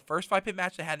crazy stuff. The first Fight Pit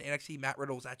match they had in NXT, Matt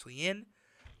Riddle was actually in.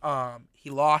 He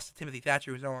lost to Timothy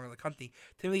Thatcher, who's no longer in the company.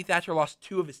 Timothy Thatcher lost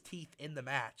 2 of his teeth in the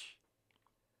match.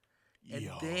 And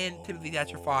then Timothy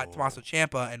Thatcher fought Tommaso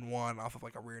Ciampa and won off of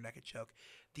like a rear naked choke.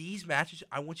 These matches,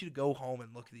 I want you to go home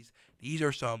and look at these. These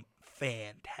are some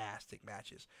fantastic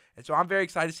matches. And so I'm very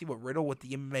excited to see what Riddle with the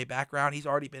MMA background, he's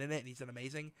already been in it and he's done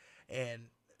amazing. And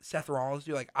Seth Rollins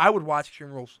do. Like, I would watch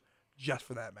Extreme Rules just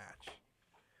for that match.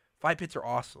 Fight Pits are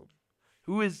awesome.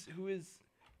 Who is?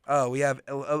 Oh, we have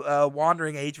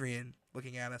Wandering Adrian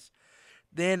looking at us.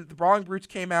 Then the Brawling Brutes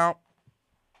came out,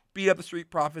 beat up the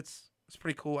Street Profits. It's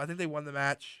pretty cool. I think they won the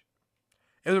match.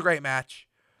 It was a great match.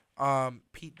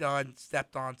 Pete Dunne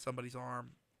stepped on somebody's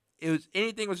arm. It was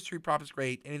anything with the Street Profits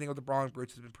great. Anything with the Brawling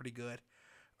Brutes has been pretty good.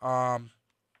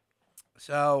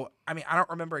 So I mean, I don't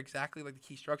remember exactly like the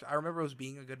key strokes. I remember it was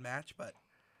being a good match, but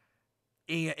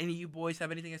any of you boys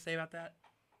have anything to say about that?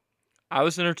 I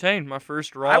was entertained. My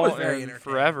first Raw I was very in entertained.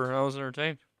 forever. I was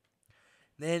entertained.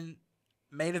 Then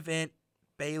main event,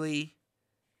 Bayley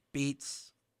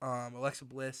beats Alexa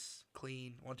Bliss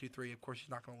clean 1, 2, 3. Of course, she's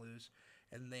not going to lose.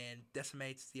 And then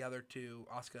decimates the other two,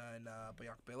 Asuka and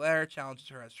Bianca Belair, challenges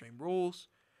her at Extreme Rules.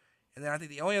 And then I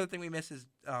think the only other thing we missed is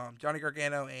Johnny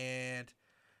Gargano and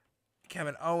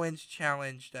Kevin Owens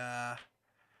challenged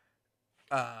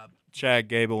Chad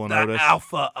Gable and the Otis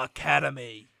Alpha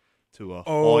Academy. to a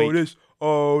fight.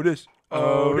 Otis.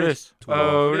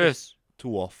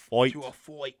 To a fight To a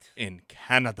fight. in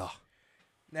Canada.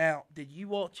 Now, did you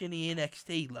watch any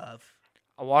NXT, love?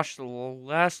 I watched the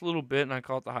last little bit and I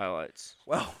caught the highlights.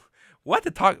 Well, what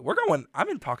to talk? I've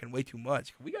been talking way too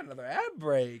much. We got another ad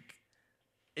break.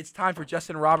 It's time for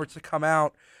Justin Roberts to come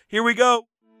out. Here we go.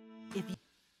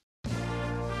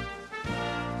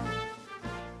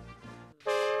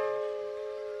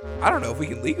 I don't know if we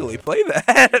can legally play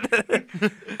that.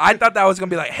 I thought that was gonna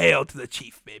be like "Hail to the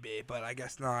Chief," baby, but I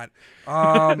guess not.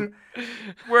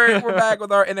 We're back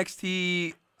with our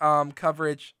NXT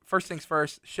coverage. First things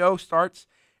first, show starts,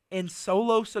 and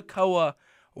Solo Sikoa,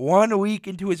 1 week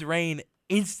into his reign,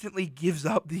 instantly gives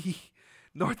up the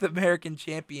North American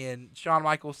champion. Shawn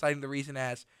Michaels citing the reason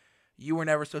as, "You were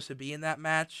never supposed to be in that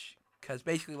match," because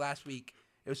basically last week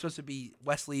it was supposed to be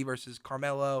Wesley versus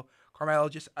Carmelo. Carmelo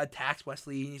just attacks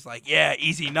Wesley, and he's like, "Yeah,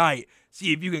 easy night.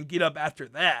 See if you can get up after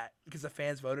that," because the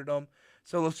fans voted him.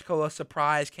 Solo Sikoa,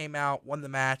 surprise, came out, won the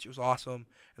match. It was awesome.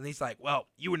 And he's like, "Well,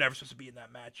 you were never supposed to be in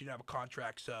that match. You didn't have a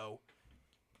contract, so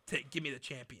give me the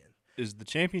champion." Is the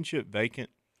championship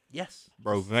vacant? Yes.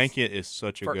 Bro, Vacant is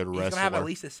such a good wrestler. He's going to have at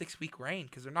least a 6-week reign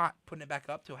because they're not putting it back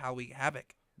up to Halloween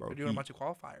Havoc. Bro, they're doing a bunch of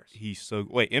qualifiers.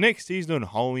 Wait, NXT's doing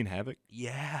Halloween Havoc?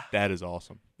 Yeah. That is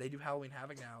awesome. They do Halloween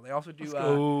Havoc now. They also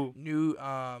do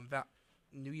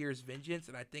New Year's Vengeance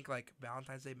and I think like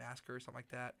Valentine's Day Massacre or something like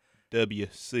that.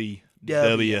 WCW.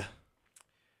 Yeah,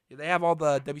 they have all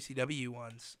the WCW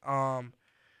ones.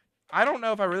 I don't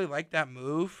know if I really like that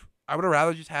move. I would have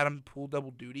rather just had him pull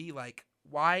double duty. Like,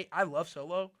 why? I love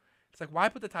Solo. It's like, why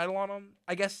put the title on him?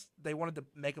 I guess they wanted to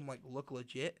make him like look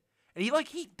legit, and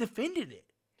he defended it.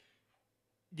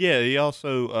 Yeah, he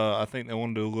also I think they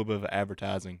wanted to do a little bit of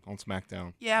advertising on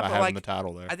SmackDown. Yeah, by but having the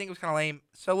title there. I think it was kind of lame.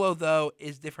 Solo though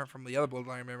is different from the other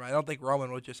Bloodline member. I don't think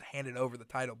Roman would just hand it over the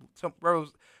title. Solo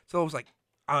was like,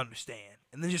 I understand,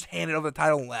 and then just handed over the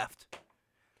title and left.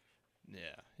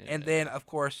 Yeah. And then of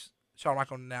course Shawn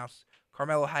Michaels announced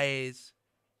Carmelo Hayes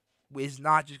is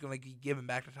not just going to be given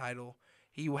back the title.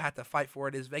 He will have to fight for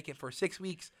it. It is vacant for 6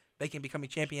 weeks. Vacant becoming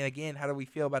champion again. How do we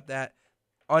feel about that?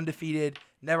 Undefeated,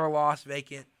 never lost,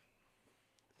 vacant.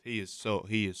 He is so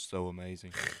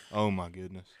amazing. Oh my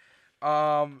goodness.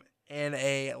 In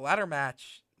a ladder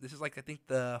match, this is like I think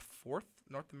the 4th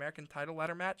North American title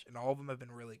ladder match, and all of them have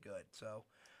been really good. So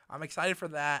I'm excited for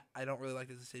that. I don't really like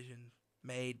the decision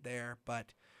made there,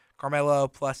 but Carmelo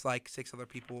plus like 6 other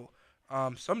people.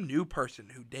 Some new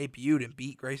person who debuted and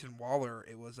beat Grayson Waller.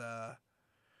 It was I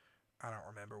don't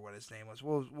remember what his name was.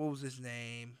 What was his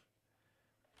name?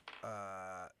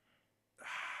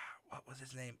 What was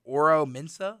his name? Oro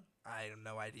Mensah? I have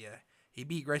no idea. He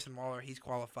beat Grayson Waller. He's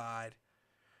qualified.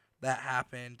 That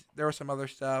happened. There was some other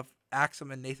stuff.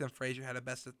 Axum and Nathan Frazier had a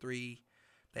best of 3.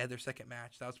 They had their second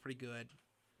match. That was pretty good.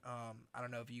 I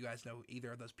don't know if you guys know who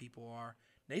either of those people are.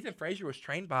 Nathan Frazier was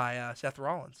trained by Seth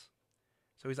Rollins.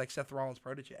 So he's like Seth Rollins'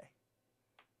 protege.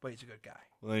 But he's a good guy.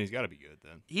 Well, then he's got to be good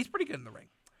then. He's pretty good in the ring.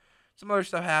 Some other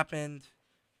stuff happened.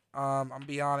 I'm going to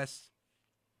be honest.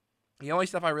 The only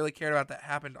stuff I really cared about that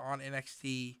happened on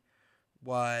NXT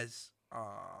was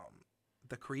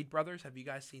the Creed brothers. Have you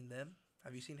guys seen them?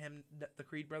 Have you seen the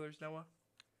Creed brothers, Noah?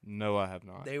 No, I have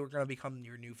not. They were going to become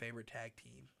your new favorite tag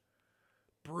team.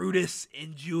 Brutus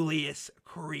and Julius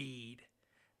Creed.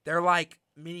 They're like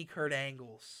mini Kurt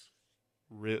Angles.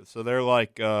 So they're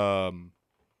like,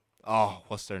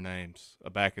 what's their names?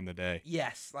 Back in the day.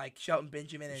 Yes, like Shelton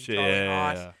Benjamin and Charlie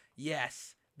Haas. Yeah.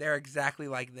 Yes, they're exactly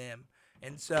like them.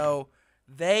 And so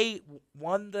they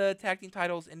won the tag team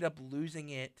titles, ended up losing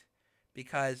it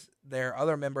because their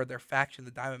other member of their faction,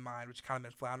 the Diamond Mine, which kind of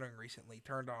been floundering recently,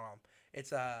 turned on them. It's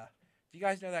do you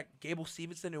guys know that Gable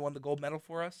Stevenson who won the gold medal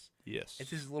for us? Yes. It's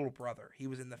his little brother. He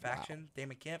was in the faction.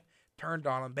 Damon Kemp turned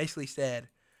on him, basically said,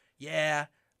 "Yeah,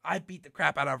 I beat the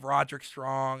crap out of Roderick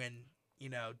Strong and,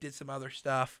 did some other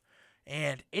stuff.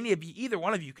 And either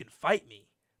one of you can fight me,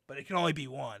 but it can only be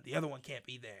one. The other one can't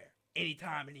be there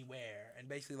anytime, anywhere." And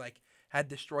basically, like, had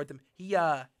destroyed them.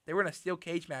 They were in a steel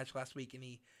cage match last week, and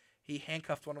he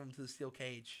handcuffed one of them to the steel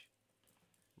cage.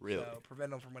 Really? So,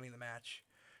 prevent them from winning the match.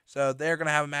 So, they're going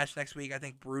to have a match next week. I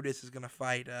think Brutus is going to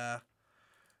fight,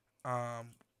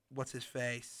 what's his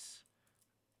face?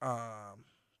 I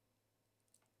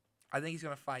think he's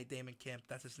going to fight Damon Kemp.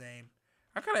 That's his name.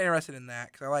 I'm kind of interested in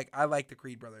that because I like the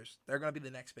Creed brothers. They're going to be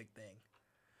the next big thing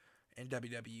in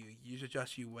WWE. You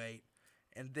just you wait.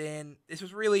 And then this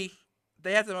was really –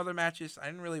 they had some other matches. I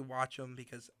didn't really watch them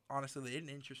because, honestly, they didn't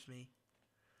interest me.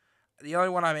 The only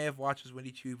one I may have watched was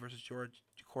Wendy Chu versus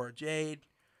Cora Jade.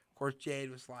 Cora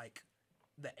Jade was like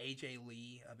the AJ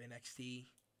Lee of NXT.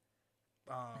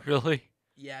 Really?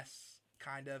 Yes,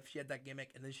 kind of. She had that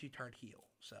gimmick, and then she turned heel.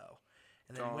 So,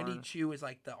 and then Darn. Wendy Chu is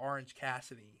like the Orange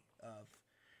Cassidy of.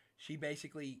 She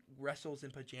basically wrestles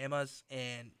in pajamas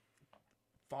and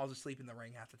falls asleep in the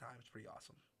ring half the time. It's pretty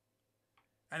awesome.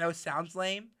 I know it sounds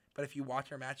lame, but if you watch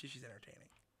her matches, she's entertaining.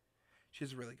 She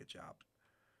does a really good job.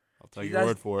 I'll take your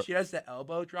word for it. She does the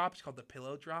elbow drop. It's called the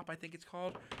pillow drop, I think it's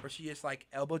called, where she just like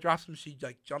elbow drops him. She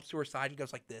like jumps to her side and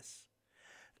goes like this,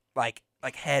 like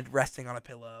head resting on a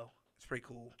pillow. It's pretty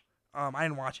cool. I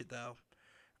didn't watch it though.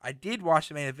 I did watch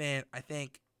the main event. I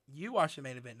think you watched the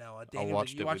main event, Noah. Daniel,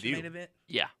 watched did you it watch with the you. main event?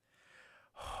 Yeah.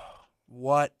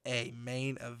 What a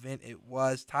main event it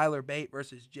was. Tyler Bate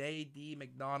versus J.D.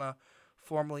 McDonough,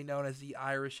 formerly known as the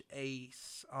Irish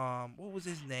Ace. What was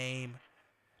his name?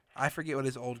 I forget what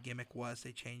his old gimmick was.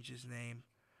 They changed his name.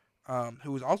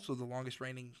 Who was also the longest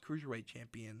reigning Cruiserweight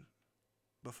champion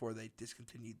before they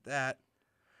discontinued that.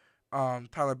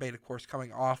 Tyler Bate, of course,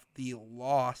 coming off the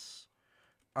loss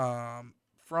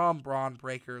from Braun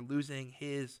Breaker, losing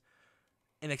his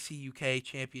NXT UK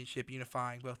Championship,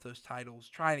 unifying both those titles,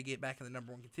 trying to get back in the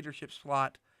number one contendership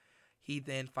slot. He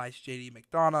then fights JD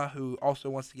McDonough, who also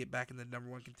wants to get back in the number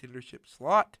 1 contendership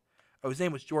slot. Oh, his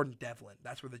name was Jordan Devlin.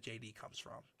 That's where the JD comes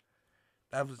from.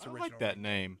 That was his original. I like that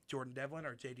name. Jordan Devlin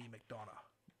or JD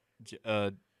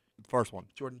McDonough? First one.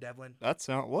 Jordan Devlin.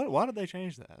 Why did they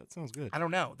change that? That sounds good. I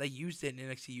don't know. They used it in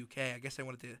NXT UK. I guess they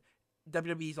wanted to.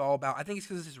 WWE's all about. I think it's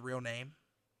because it's his real name.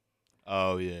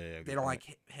 Oh yeah. They don't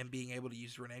like him being able to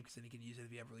use his real name because then he can use it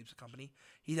if he ever leaves the company.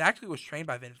 He actually was trained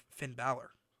by Finn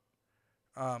Balor.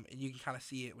 And you can kind of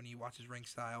see it when you watch his ring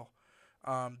style.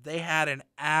 They had an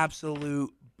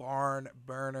absolute barn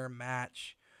burner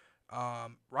match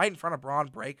right in front of Braun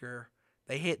Breaker.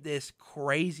 They hit this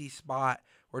crazy spot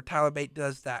where Tyler Bate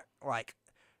does that, like,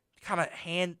 kind of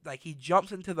he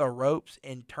jumps into the ropes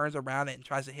and turns around it and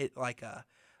tries to hit, like, a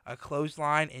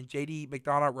clothesline, and JD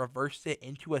McDonough reversed it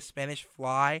into a Spanish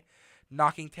fly,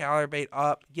 knocking Tyler Bate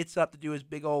up, gets up to do his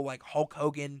big old, like, Hulk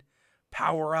Hogan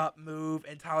power-up move,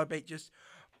 and Tyler Bate just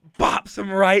bops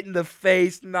him right in the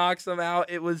face, knocks him out.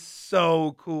 It was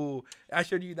so cool. I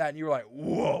showed you that, and you were like,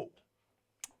 whoa.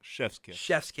 Chef's kiss.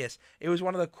 Chef's kiss. It was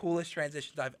one of the coolest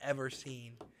transitions I've ever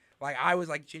seen. Like, I was,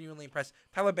 like, genuinely impressed.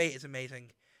 Tyler Bate is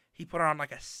amazing. He put on,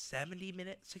 like, a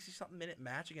 60-something minute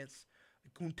match against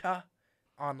Gunta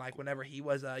on, like, whenever he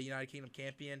was a United Kingdom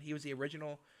champion. He was the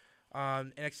original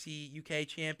NXT UK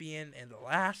champion and the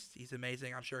last. He's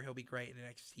amazing. I'm sure he'll be great in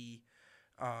NXT,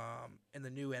 in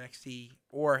the new NXT,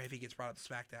 or if he gets brought up to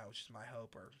SmackDown, which is my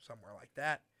hope, or somewhere like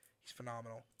that. He's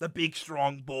phenomenal. The big,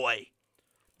 strong boy.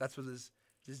 That's what his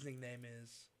nickname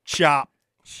is. Chop.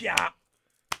 Chop.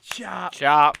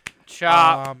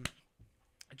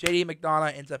 JD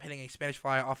McDonough ends up hitting a Spanish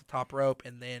fly off the top rope,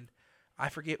 and then I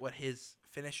forget what his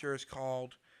finisher is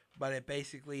called, but it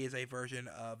basically is a version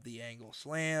of the Angle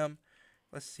Slam.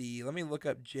 Let's see. Let me look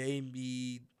up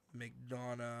JD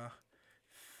McDonough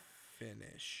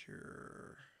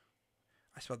finisher.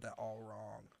 I spelled that all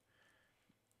wrong.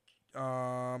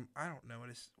 I don't know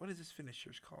what is his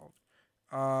finisher's called.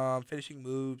 Finishing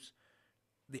moves.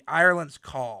 The Ireland's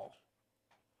Call.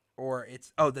 Or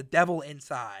it's the Devil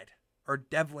Inside. Or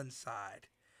Devlin Side.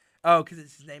 Oh, because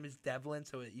his name is Devlin,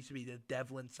 so it used to be the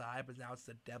Devlin Side, but now it's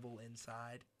the Devil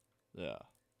Inside. Yeah.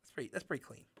 That's pretty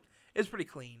clean. It was pretty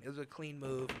clean. It was a clean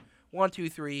move. 1, 2,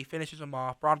 3, finishes him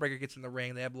off. Braun Breaker gets in the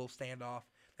ring. They have a little standoff.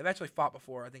 They've actually fought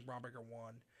before. I think Braun Breaker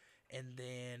won. And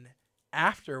then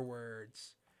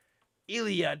afterwards,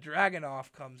 Ilya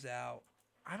Dragunov comes out.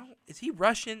 Is he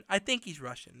Russian? I think he's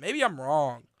Russian. Maybe I'm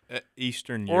wrong.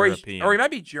 Eastern Or European. Or he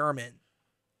might be German.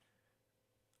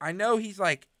 He's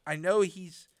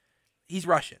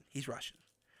Russian. He's Russian.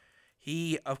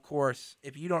 He, of course,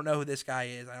 if you don't know who this guy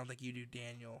is, I don't think you do,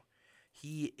 Daniel.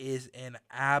 He is an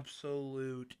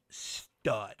absolute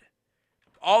stud.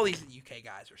 All these UK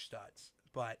guys are studs,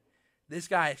 but this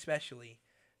guy especially,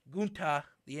 Gunta,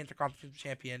 the Intercontinental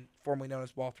Champion, formerly known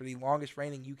as Walter, the longest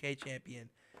reigning UK champion,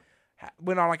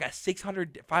 went on like a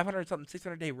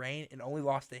 600-day reign and only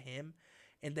lost to him.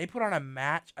 And they put on a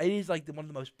match. It is like one of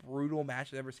the most brutal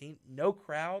matches I've ever seen. No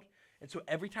crowd. And so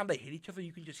every time they hit each other,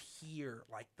 you can just hear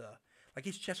like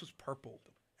his chest was purpled.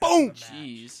 Boom!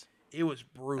 Jeez. It was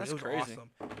brutal. That's It was crazy.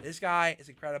 awesome. This guy is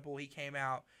incredible. He came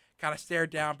out, kind of stared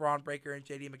down Braun Breaker and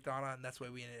JD McDonough, and that's why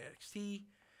we ended NXT.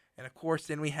 And of course,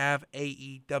 then we have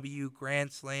AEW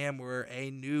Grand Slam, where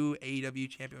a new AEW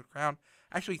champion was crowned.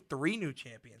 Actually, 3 new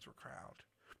champions were crowned.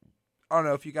 I don't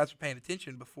know if you guys were paying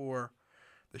attention before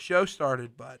the show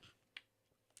started, but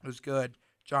it was good.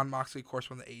 Jon Moxley, of course,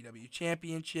 won the AEW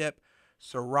Championship.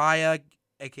 Saraya,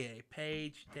 a.k.a.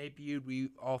 Paige, debuted.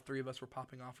 All 3 of us were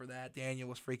popping off for that. Daniel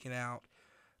was freaking out.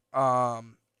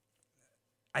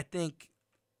 I think,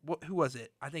 who was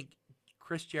it? I think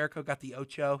Chris Jericho got the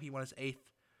Ocho. He won his 8th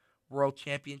World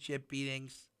Championship,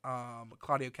 beatings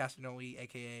Claudio Castagnoli,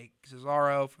 a.k.a.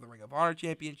 Cesaro, for the Ring of Honor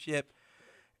Championship.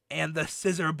 And the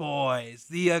Scissor Boys,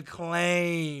 the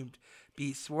Acclaimed,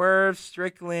 beat Swerve,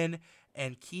 Strickland,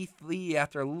 and Keith Lee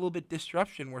after a little bit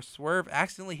disruption where Swerve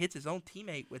accidentally hits his own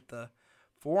teammate with the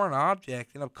foreign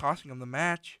object, ended up costing him the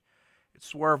match.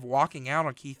 Swerve walking out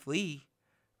on Keith Lee.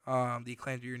 The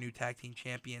Acclaimed are your new tag team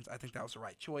champions. I think that was the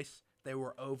right choice. They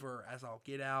were over as all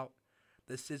get out.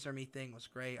 The Scissor Me thing was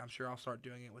great. I'm sure I'll start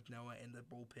doing it with Noah in the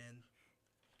bullpen.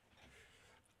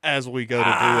 As we go to do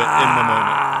it in the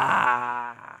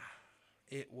moment.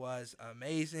 It was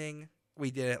amazing.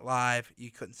 We did it live.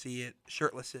 You couldn't see it.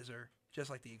 Shirtless Scissor, just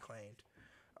like the Acclaimed.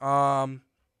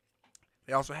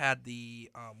 They also had the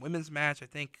women's match.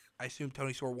 I assume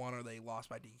Tony Storm won or they lost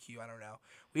by DQ. I don't know.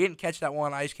 We didn't catch that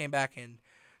one. I just came back and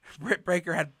Britt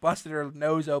Baker had busted her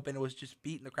nose open and was just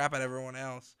beating the crap out of everyone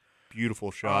else.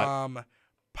 Beautiful shot.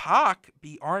 Pac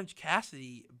beat Orange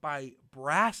Cassidy by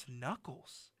brass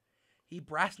knuckles. He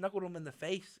brass knuckled him in the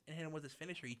face and hit him with his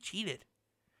finisher. He cheated.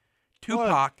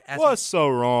 Tupac. What's so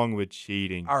wrong with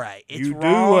cheating? All right, it's you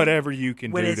wrong do whatever you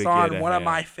can when do it's to on get one of ahead.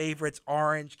 my favorites,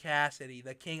 Orange Cassidy,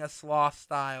 the King of Sloth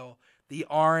style, the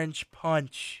Orange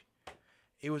Punch.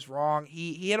 It was wrong.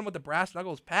 He hit him with the brass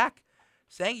knuckles. Pac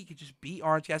saying he could just beat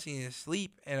Orange Cassidy in his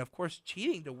sleep, and of course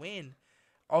cheating to win.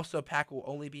 Also, Pac will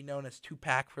only be known as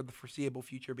Tupac for the foreseeable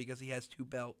future because he has 2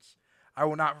 belts. I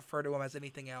will not refer to him as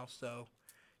anything else, so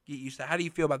get used to that. How do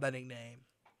you feel about that nickname?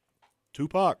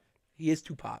 Tupac. He is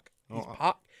Tupac. He's Oh.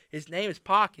 Pac. His name is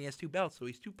Pac, and he has 2 belts, so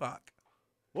he's Tupac.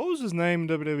 What was his name in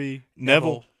WWE?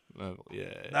 Neville. Neville,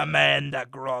 yeah. The man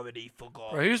that gravity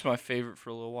forgot. Bro, he was my favorite for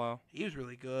a little while. He was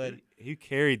really good. He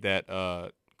carried that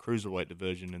cruiserweight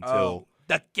division until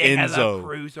the king of the Enzo-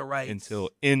 cruiserweights. until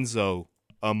Enzo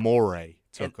Amore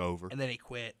took over. And then he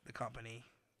quit the company.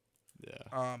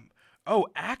 Yeah.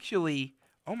 Actually,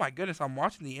 oh my goodness, I'm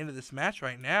watching the end of this match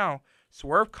right now.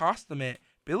 Swerve costed it.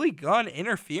 Billy Gunn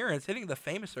interference, hitting the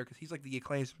Famouser because he's like the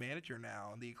Acclaimed's manager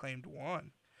now, and the Acclaimed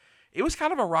won. It was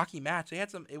kind of a rocky match. They had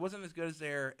some. It wasn't as good as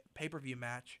their pay-per-view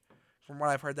match. From what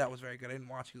I've heard, that was very good. I didn't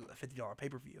watch a $50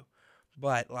 pay-per-view,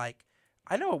 but like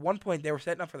I know at one point they were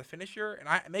setting up for the finisher, and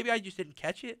maybe I just didn't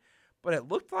catch it, but it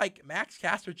looked like Max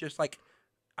Caster just like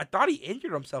I thought he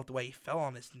injured himself the way he fell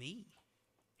on his knee.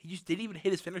 He just didn't even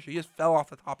hit his finisher. He just fell off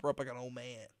the top rope like an old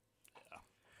man.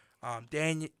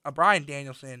 Bryan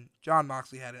Danielson, Jon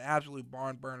Moxley had an absolute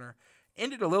barn burner.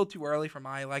 Ended a little too early for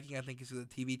my liking, I think, because of the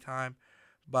TV time.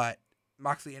 But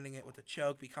Moxley ending it with a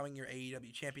choke, becoming your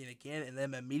AEW champion again, and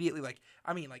then immediately,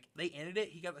 they ended it.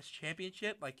 He got this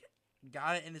championship,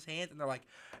 got it in his hands, and they're like,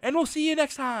 and we'll see you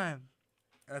next time.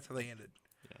 And that's how they ended.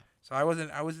 Yeah. So I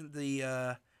wasn't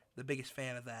the biggest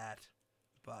fan of that,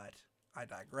 but I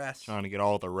digress. Trying to get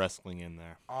all the wrestling in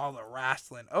there. All the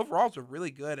wrestling. Overall, it's a really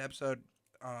good episode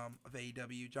of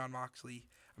AEW. Jon Moxley.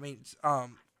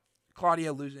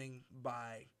 Claudia losing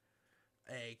by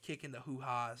a kick in the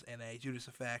hoo-has and a Judas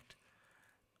effect.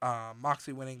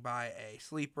 Moxley winning by a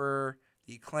sleeper.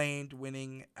 The Acclaimed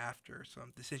winning after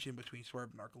some dissension between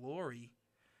Swerve and Our Glory,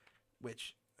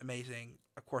 which amazing.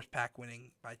 Of course, Pac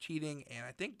winning by cheating, and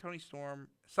I think Toni Storm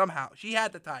somehow she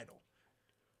had the title.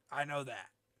 I know that.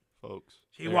 Folks.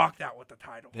 She walked out with the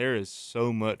title. There is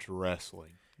so much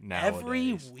wrestling nowadays.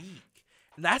 Every week.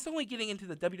 And that's only getting into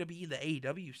the WWE and the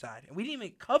AEW side. And we didn't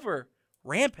even cover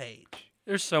Rampage.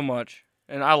 There's so much,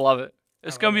 and I love it.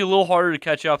 It's going to be a little harder to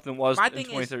catch up than it was in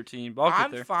 2013, but I'll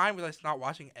get there. I'm fine with us not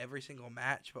watching every single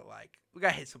match, but we got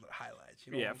to hit some of the highlights.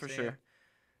 You know what I'm saying? Sure.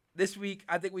 This week,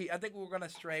 I think we're going to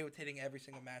stray with hitting every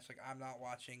single match. I'm not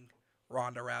watching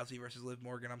Ronda Rousey versus Liv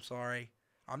Morgan. I'm sorry.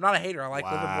 I'm not a hater. I like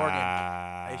Liv Morgan.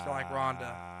 I just don't like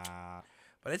Ronda.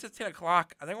 But it's at 10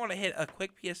 o'clock. I think I want to hit a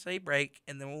quick PSA break,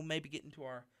 and then we'll maybe get into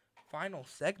our final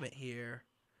segment here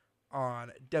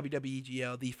on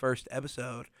WWEGL, the first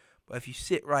episode. But if you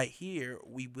sit right here,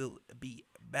 we will be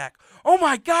back. Oh,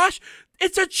 my gosh.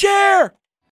 It's a chair.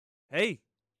 Hey,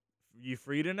 you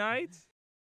free tonight?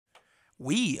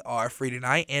 We are free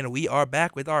tonight, and we are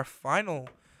back with our final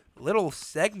little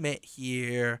segment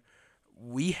here.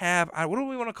 We have, what do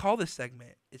we want to call this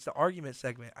segment? It's the argument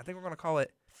segment. I think we're going to call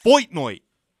it Fight Night.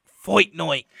 Fight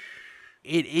Night.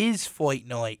 It is Fight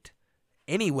Night.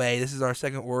 Anyway, this is our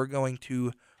segment where we're going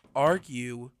to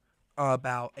argue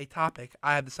about a topic.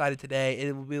 I have decided today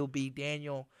it will be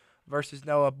Daniel versus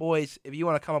Noah. Boys, if you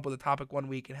want to come up with a topic one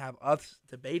week and have us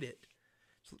debate it,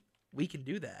 we can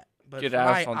do that. But get at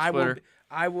us on Twitter.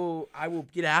 I will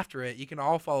get after it. You can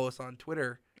all follow us on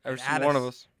Twitter. Every single one of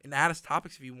us. And add us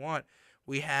topics if you want.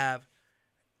 We have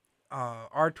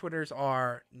our Twitters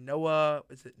are Noah.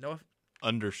 Is it Noah?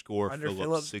 Underscore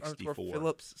Phillips 64.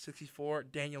 Phillips 64.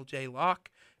 Daniel J. Locke,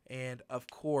 and of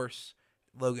course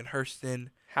Logan Hurston.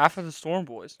 Half of the Storm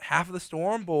Boys. Half of the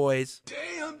Storm Boys.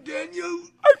 Damn, Daniel.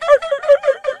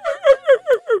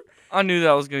 I knew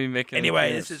that was going to be making.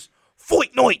 Anyway, this is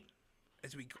Fight Night,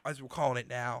 as we're calling it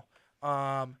now.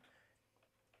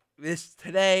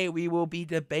 Today we will be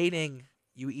debating.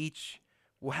 You each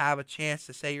will have a chance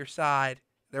to say your side.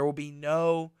 There will be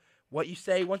no what you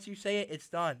say. Once you say it, it's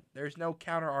done. There's no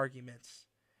counter arguments.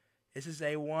 This is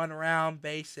a one-round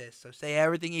basis. So say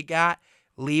everything you got.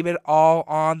 Leave it all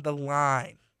on the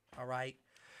line. All right?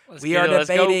 We are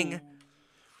debating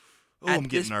at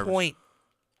this point,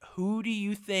 who do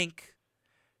you think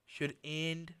should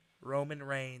end Roman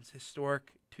Reigns'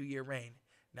 historic 2-year reign?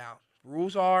 Now,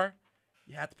 rules are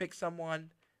you have to pick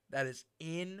someone that is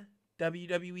in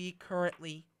WWE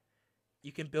currently.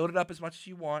 You can build it up as much as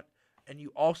you want. And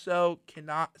you also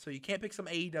cannot, so you can't pick some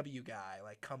AEW guy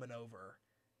like coming over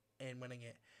and winning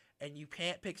it. and you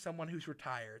can't pick someone who's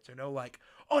retired. So no, like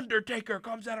Undertaker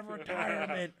comes out of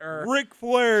retirement or Ric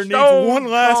Flair needs Stone one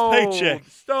last Cold, paycheck.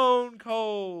 Stone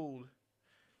Cold.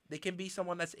 They can be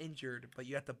someone that's injured, but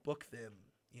you have to book them,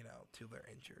 till they're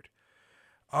injured.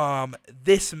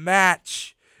 This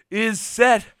match is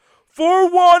set for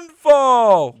one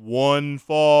fall. One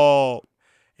fall.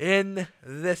 In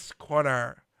this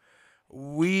corner,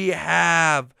 we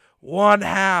have one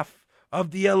half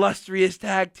of the illustrious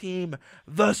tag team,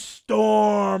 the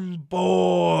Storm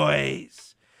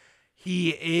Boys.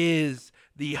 He is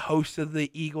the host of the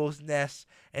Eagle's Nest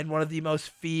and one of the most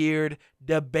feared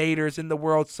debaters in the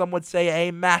world. Some would say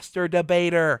a master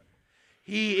debater.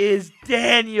 He is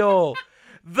Daniel,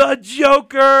 the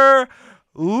Joker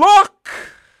Luck.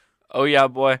 Oh, yeah,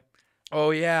 boy.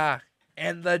 Oh, yeah.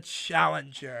 And the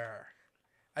challenger.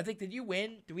 I think, did you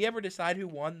win? Did we ever decide who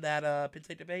won that Penn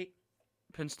State debate?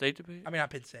 Penn State debate? I mean, not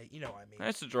Penn State. You know what I mean.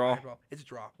 It's a draw. It's a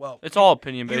draw. Well, It's all you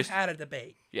opinion-based. had a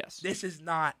debate. Yes. This is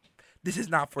not for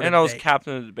And debate. I was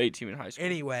captain of the debate team in high school.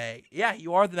 Anyway, yeah,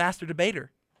 you are the master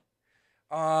debater.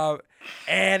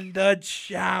 And the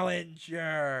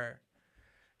challenger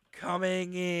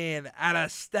coming in at a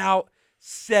stout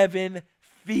 7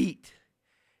 feet.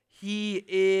 He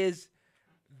is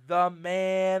the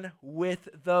man with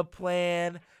the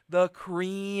plan, the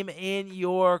cream in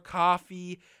your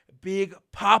coffee, Big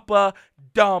Papa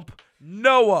Dump,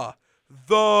 Noah,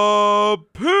 the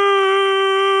Pimp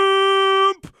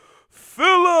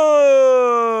Phillips.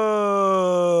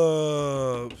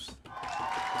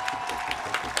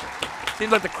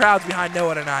 Seems like the crowd's behind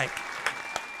Noah tonight.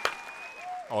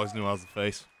 Always knew I was the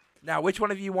face. Now, which one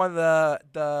of you won the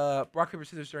rock, paper,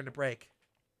 scissors during the break?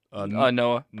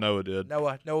 Noah. Noah did.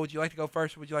 Noah, would you like to go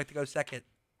first or would you like to go second?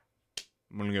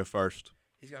 I'm going to go first.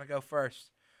 He's going to go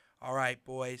first. All right,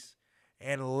 boys.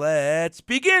 And let's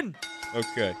begin.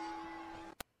 Okay.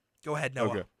 Go ahead, Noah.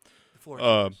 Okay. The floor is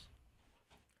yours.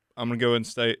 I'm going to go ahead and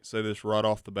say this right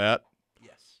off the bat.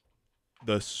 Yes.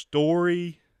 The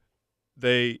story,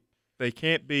 they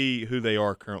can't be who they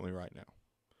are currently right now.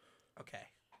 Okay.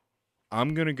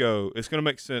 I'm going to go, it's going to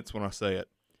make sense when I say it.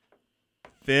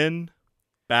 Finn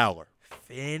Balor.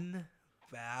 Finn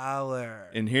Balor.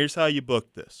 And here's how you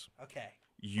book this. Okay.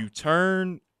 You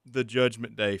turn the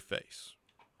Judgment Day face.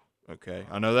 Okay.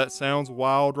 I know that sounds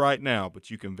wild right now,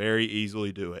 but you can very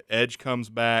easily do it. Edge comes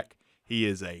back. He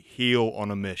is a heel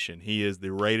on a mission. He is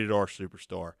the rated R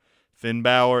superstar. Finn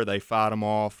Balor, they fight him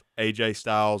off. AJ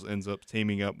Styles ends up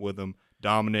teaming up with him.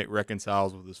 Dominic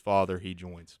reconciles with his father. He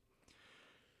joins.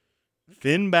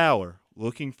 Finn Balor,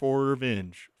 looking for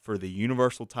revenge for the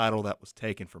Universal title that was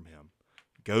taken from him,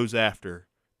 goes after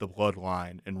the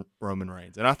Bloodline and Roman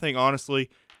Reigns. And I think, honestly,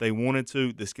 they wanted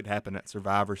to. This could happen at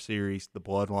Survivor Series. The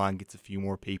Bloodline gets a few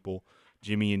more people.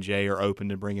 Jimmy and Jay are open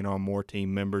to bringing on more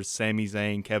team members. Sami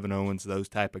Zayn, Kevin Owens, those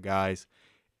type of guys.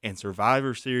 And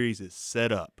Survivor Series is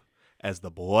set up as the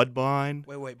Bloodline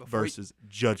versus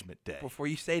Judgment Day. Before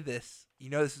you say this,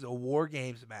 this is a War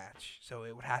Games match, so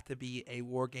it would have to be a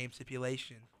War Game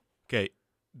stipulation. Okay,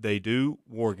 they do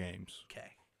War Games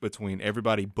between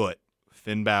everybody but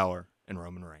Finn Balor and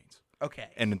Roman Reigns. Okay.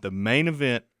 And at the main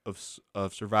event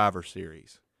of Survivor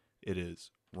Series, it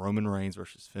is Roman Reigns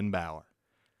versus Finn Balor.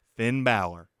 Finn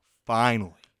Balor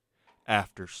finally,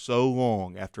 after so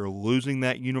long, after losing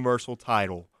that Universal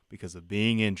title because of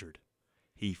being injured,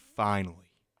 he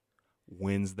finally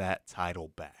wins that title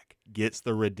back. Gets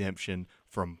the redemption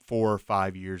from 4 or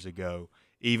 5 years ago.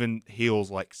 Even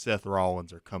heels like Seth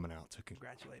Rollins are coming out to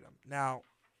congratulate him. Now,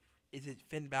 is it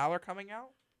Finn Balor coming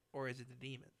out or is it the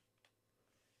Demon?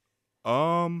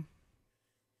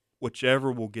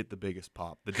 Whichever will get the biggest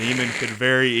pop. The Demon could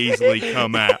very easily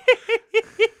come out.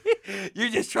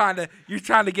 You're trying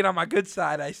to get on my good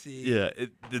side, I see. Yeah,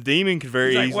 the Demon could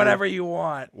very easily. Whatever you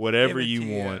want. Whatever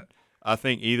you want. I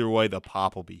think either way, the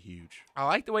pop will be huge. I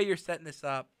like the way you're setting this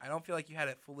up. I don't feel like you had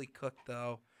it fully cooked,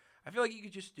 though. I feel like you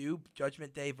could just do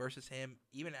Judgment Day versus him,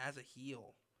 even as a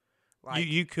heel. Like,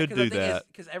 you could do that.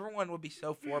 Because everyone would be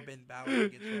so for Finn Balor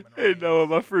against Roman Hey, Reigns. Noah,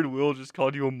 my friend Will just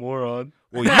called you a moron.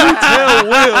 Well, you tell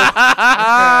Will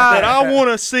that I want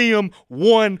to see him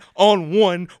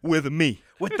one-on-one with me.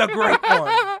 With the great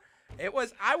one.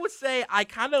 I would say, I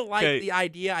kind of like the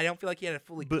idea. I don't feel like he had it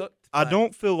fully cooked. I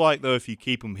don't feel like, though, if you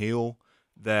keep him heel,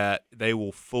 that they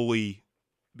will fully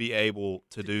be able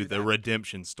to do the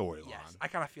redemption storyline. Yes, I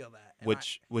kind of feel that.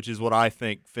 Which is what I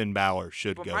think Finn Balor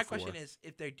should go for. But my question is,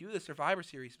 if they do the Survivor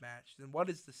Series match, then what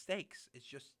is the stakes? It's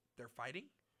just they're fighting?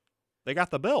 They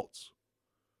got the belts.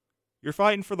 You're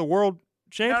fighting for the World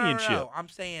Championship. No. I'm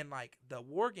saying, like, the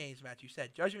War Games match. You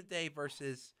said Judgment Day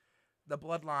versus the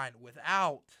Bloodline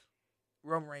without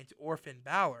Roman Reigns or Finn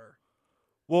Balor.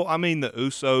 Well, I mean, the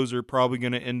Usos are probably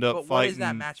going to end up But fighting. what is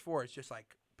that match for? It's just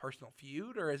like personal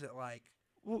feud, or is it like?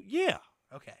 Well, yeah,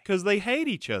 Okay. because they hate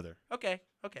each other. Okay.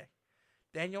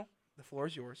 Daniel, the floor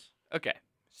is yours. Okay,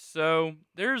 so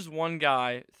there's one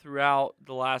guy throughout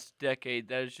the last decade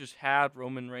that has just had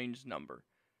Roman Reigns' number.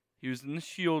 He was in the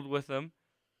Shield with him.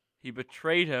 He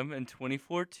betrayed him in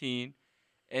 2014,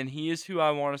 and he is who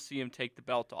I want to see him take the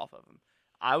belt off of him.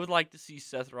 I would like to see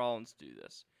Seth Rollins do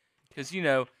this because,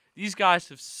 these guys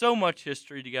have so much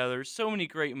history together, so many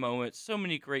great moments, so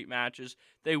many great matches.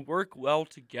 They work well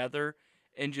together,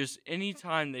 and just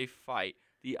anytime they fight,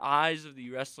 the eyes of the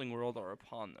wrestling world are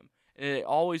upon them. And they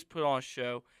always put on a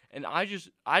show. And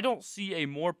I don't see a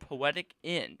more poetic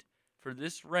end for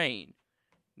this reign,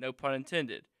 no pun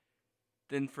intended,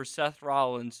 than for Seth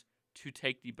Rollins to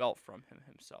take the belt from him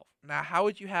himself. Now, how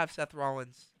would you have Seth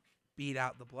Rollins beat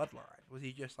out the Bloodline? Would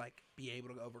he just be able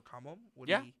to overcome him? Would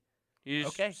Yeah. he? You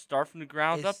just Okay. start from the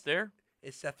ground up there.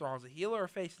 Is Seth Rollins a heel or a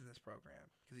face in this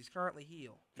program? Because he's currently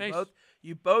heel. Face.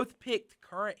 You both picked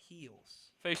current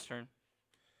heels. Face turn.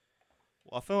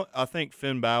 Well, I think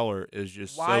Finn Balor is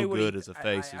just Why so would good he, as a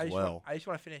face as well. I just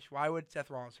want to finish. Why would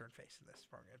Seth Rollins turn face in this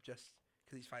program? Just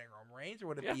because he's fighting Roman Reigns, or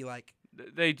would it be like?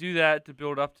 They do that to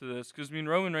build up to this because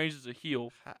Roman Reigns is a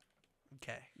heel.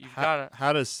 Okay. You've got to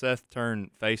How does Seth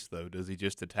turn face though? Does he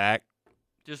just attack?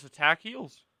 just attack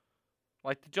heels,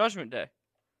 like the Judgment Day.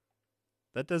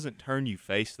 That doesn't turn you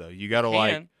face though. You got to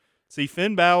Can. see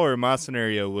Finn Balor in my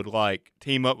scenario would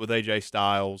team up with AJ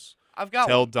Styles, I've got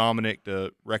tell one. Dominic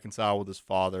to reconcile with his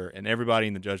father, and everybody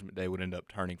in the Judgment Day would end up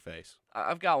turning face.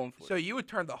 I've got one for So you. you would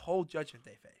turn the whole Judgment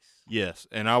Day face. Yes,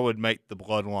 and I would make the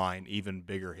Bloodline even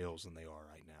bigger heels than they are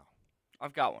right now.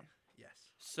 I've got one. Yes.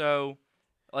 So,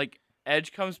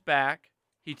 Edge comes back.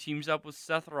 He teams up with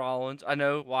Seth Rollins. I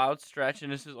know, wild stretch,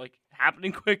 and this is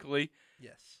happening quickly.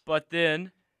 Yes. But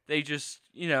then they just,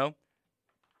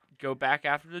 go back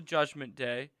after the Judgment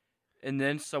Day. And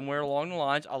then somewhere along the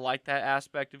lines, I like that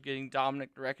aspect of getting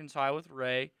Dominic to reconcile with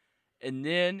Rey. And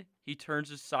then he turns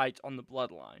his sights on the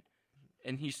Bloodline.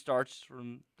 And he starts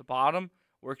from the bottom,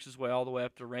 works his way all the way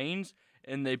up to Reigns.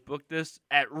 And they book this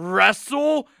at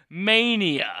WrestleMania.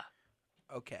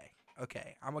 Okay.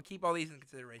 I'm going to keep all these in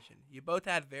consideration. You both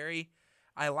had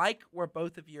I like where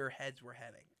both of your heads were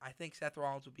heading. I think Seth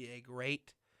Rollins would be a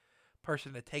great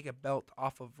person to take a belt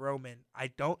off of Roman. I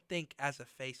don't think as a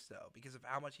face, though, because of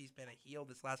how much he's been a heel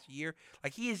this last year.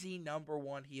 He is the number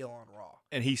one heel on Raw.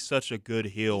 And he's such a good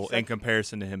heel in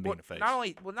comparison to him being a face. Not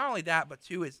only that, but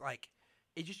two is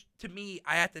it just, to me,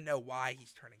 I have to know why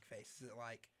he's turning face. Is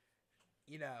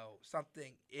it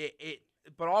something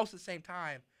but also at the same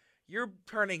time, you're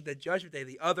turning the Judgment Day,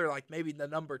 the other, maybe the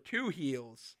number two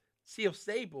heels, Seal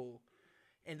Sable,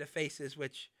 into faces,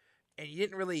 and you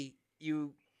didn't really,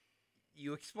 you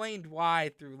explained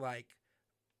why through,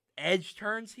 Edge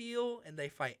turns heel and they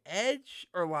fight Edge,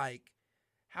 or,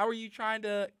 how are you trying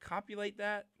to copulate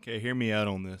that? Okay, hear me out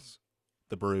on this.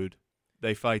 The Brood.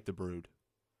 They fight the Brood.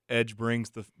 Edge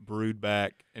brings the Brood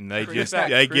back, and they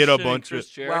get a bunch of.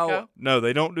 Jericho? No,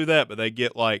 they don't do that, but they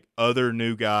get other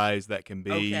new guys that can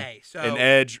be. Okay, so and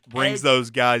Edge brings those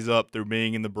guys up through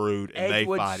being in the Brood, and Edge they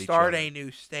would fight each start other. a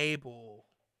new stable.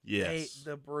 Yes.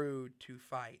 The Brood to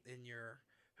fight in your.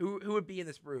 Who would be in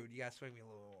this Brood? You guys swing me a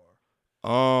little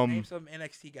more. Name some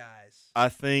NXT guys. I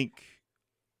think.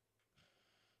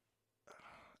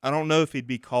 I don't know if he'd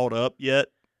be called up yet,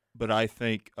 but I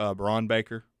think Braun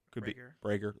Baker could be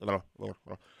Breaker.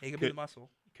 He could be the muscle.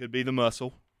 Could be the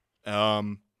muscle.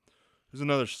 Who's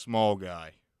another small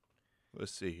guy?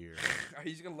 Let's see here. Are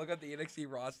you just gonna look at the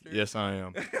NXT roster? Yes, I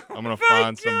am. I'm gonna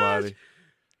find somebody.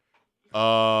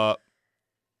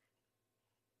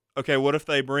 Okay, what if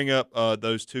they bring up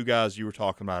those two guys you were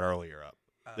talking about earlier up?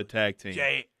 The tag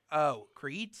team.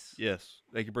 Creeds? Yes,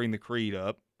 they could bring the Creed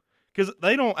up. Because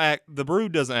they don't the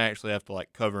Brood doesn't actually have to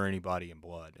cover anybody in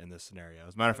blood in this scenario.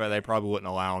 As a matter of fact, they probably wouldn't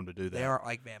allow them to do that. They aren't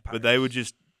like vampires. But they would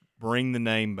just bring the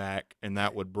name back, and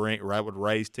that would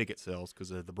raise ticket sales because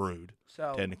they're the Brood.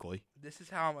 So technically, this is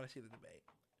how I'm going to see the debate.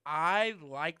 I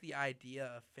like the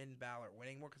idea of Finn Balor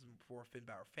winning more because I'm a Finn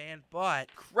Balor fan,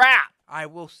 but crap. I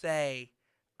will say,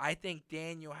 I think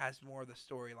Daniel has more of the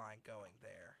storyline going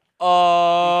there. You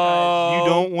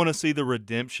don't want to see the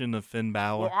redemption of Finn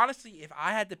Balor? Well, honestly, if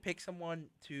I had to pick someone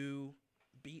to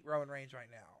beat Roman Reigns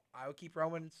right now, I would keep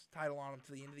Roman's title on him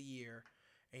to the end of the year,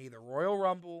 in either Royal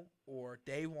Rumble or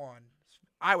Day One.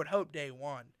 I would hope Day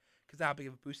One, because that'll be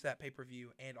a boost to that pay-per-view,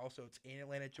 and also it's in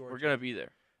Atlanta, Georgia. We're going to be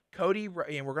there. And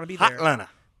we're going to be there. Atlanta.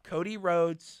 Cody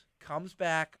Rhodes comes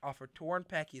back off a torn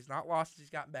pec. He has not lost since he's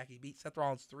gotten back. He beat Seth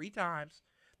Rollins 3 times.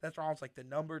 Seth Rollins like the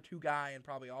number 2 guy in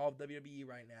probably all of WWE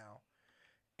right now,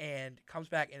 and comes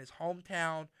back in his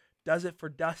hometown, does it for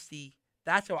Dusty.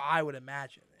 That's how I would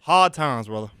imagine it. Hard times,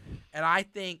 brother. And I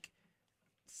think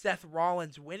Seth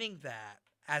Rollins winning that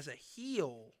as a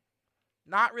heel,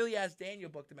 not really as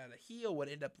Daniel booked him as a heel, would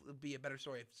end up be a better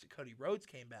story if Cody Rhodes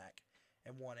came back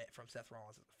and won it from Seth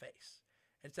Rollins as a face.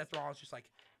 And Seth Rollins just like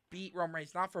beat Roman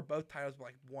Reigns, not for both titles, but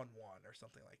like 1-1 or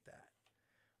something like that.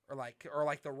 Or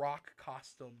like The Rock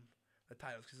cost them the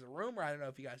titles. Because the rumor, I don't know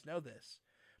if you guys know this,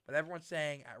 but everyone's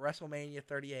saying at WrestleMania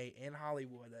 38 in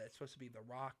Hollywood that it's supposed to be The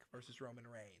Rock versus Roman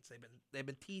Reigns. They've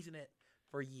been teasing it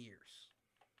for years.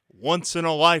 Once in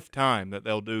a lifetime that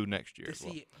they'll do next year.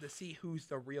 To see who's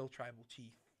the real tribal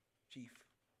chief.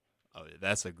 Oh,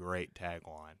 that's a great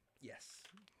tagline. Yes.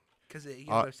 Because they're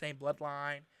the same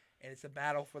bloodline, and it's a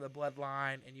battle for the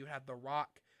bloodline, and you have The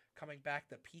Rock coming back,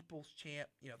 the people's champ.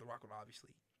 The Rock would obviously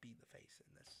be the face in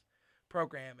this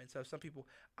program, and so some people,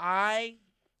 I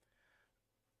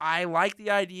like the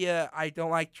idea. I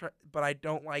don't like, but I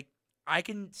don't like. I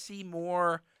can see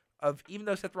more of, even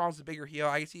though Seth Rollins is a bigger heel,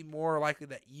 I can see more likely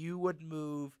that you would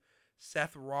move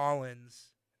Seth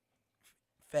Rollins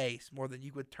face more than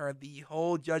you would turn the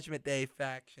whole Judgment Day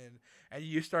faction, and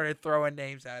you started throwing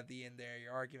names out at the end there.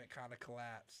 Your argument kind of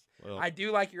collapsed. Well, I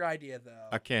do like your idea, though.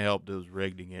 I can't help it was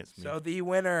rigged against me. So the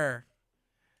winner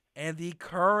and the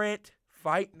current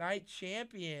Fight Night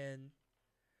champion,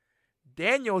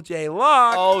 Daniel J.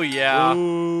 Locke. Oh, yeah.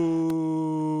 Ooh.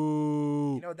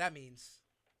 You know what that means?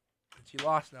 That you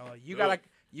lost, Noah. You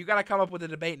gotta come up with a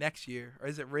debate next year. Or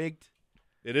is it rigged?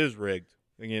 It is rigged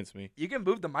against me. You can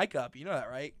move the mic up. You know that,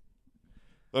 right?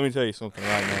 Let me tell you something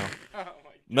right now. Oh my God.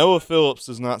 Noah Phillips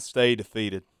does not stay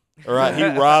defeated. All right, he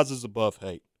rises above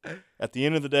hate. At the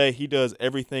end of the day, he does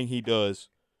everything he does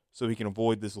so he can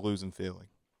avoid this losing feeling.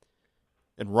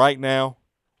 And right now,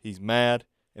 he's mad,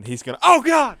 and he's going to, oh,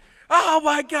 God! Oh,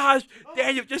 my gosh!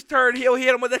 Daniel just turned heel,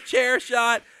 hit him with a chair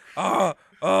shot. Oh,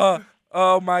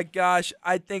 my gosh.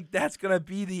 I think that's going to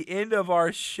be the end of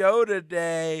our show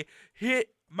today. Hit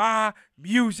my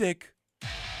music.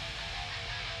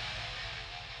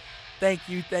 Thank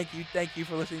you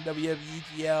for listening to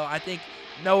WWEGL. I think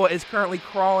Noah is currently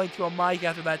crawling to a mic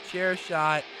after that chair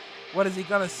shot. What is he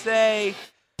going to say?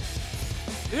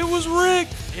 it was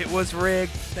rigged. It was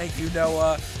rigged. Thank you,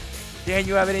 Noah. Dan,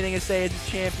 you have anything to say as a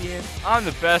champion? I'm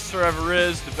the best there ever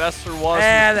is, the best there was.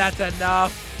 And that's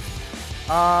enough.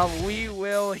 We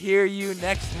will hear you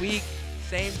next week,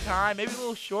 same time, maybe a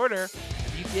little shorter.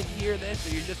 If you didn't hear this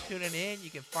or you're just tuning in, you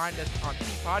can find us on T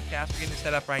Podcast. We're getting it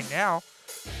set up right now.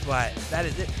 But that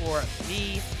is it for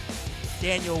me,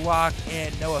 Daniel Locke,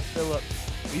 and Noah Phillips.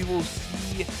 We will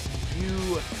see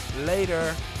you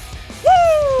later.